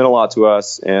meant a lot to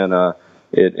us, and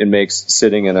it makes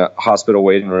sitting in a hospital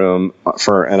waiting room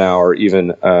for an hour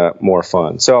even more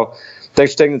fun. So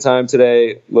thanks for taking the time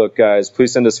today. Look, guys,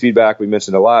 please send us feedback. We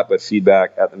mentioned a lot, but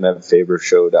feedback at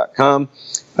themebfabershow.com.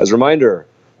 As a reminder,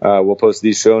 we'll post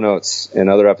these show notes and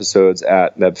other episodes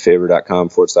at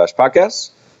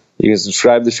mebfaber.com/podcasts. You can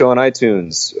subscribe to the show on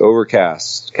iTunes,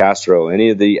 Overcast, Castro,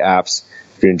 any of the apps.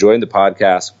 If you're enjoying the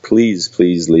podcast, please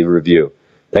leave a review.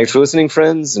 Thanks for listening,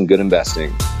 friends, and good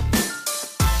investing.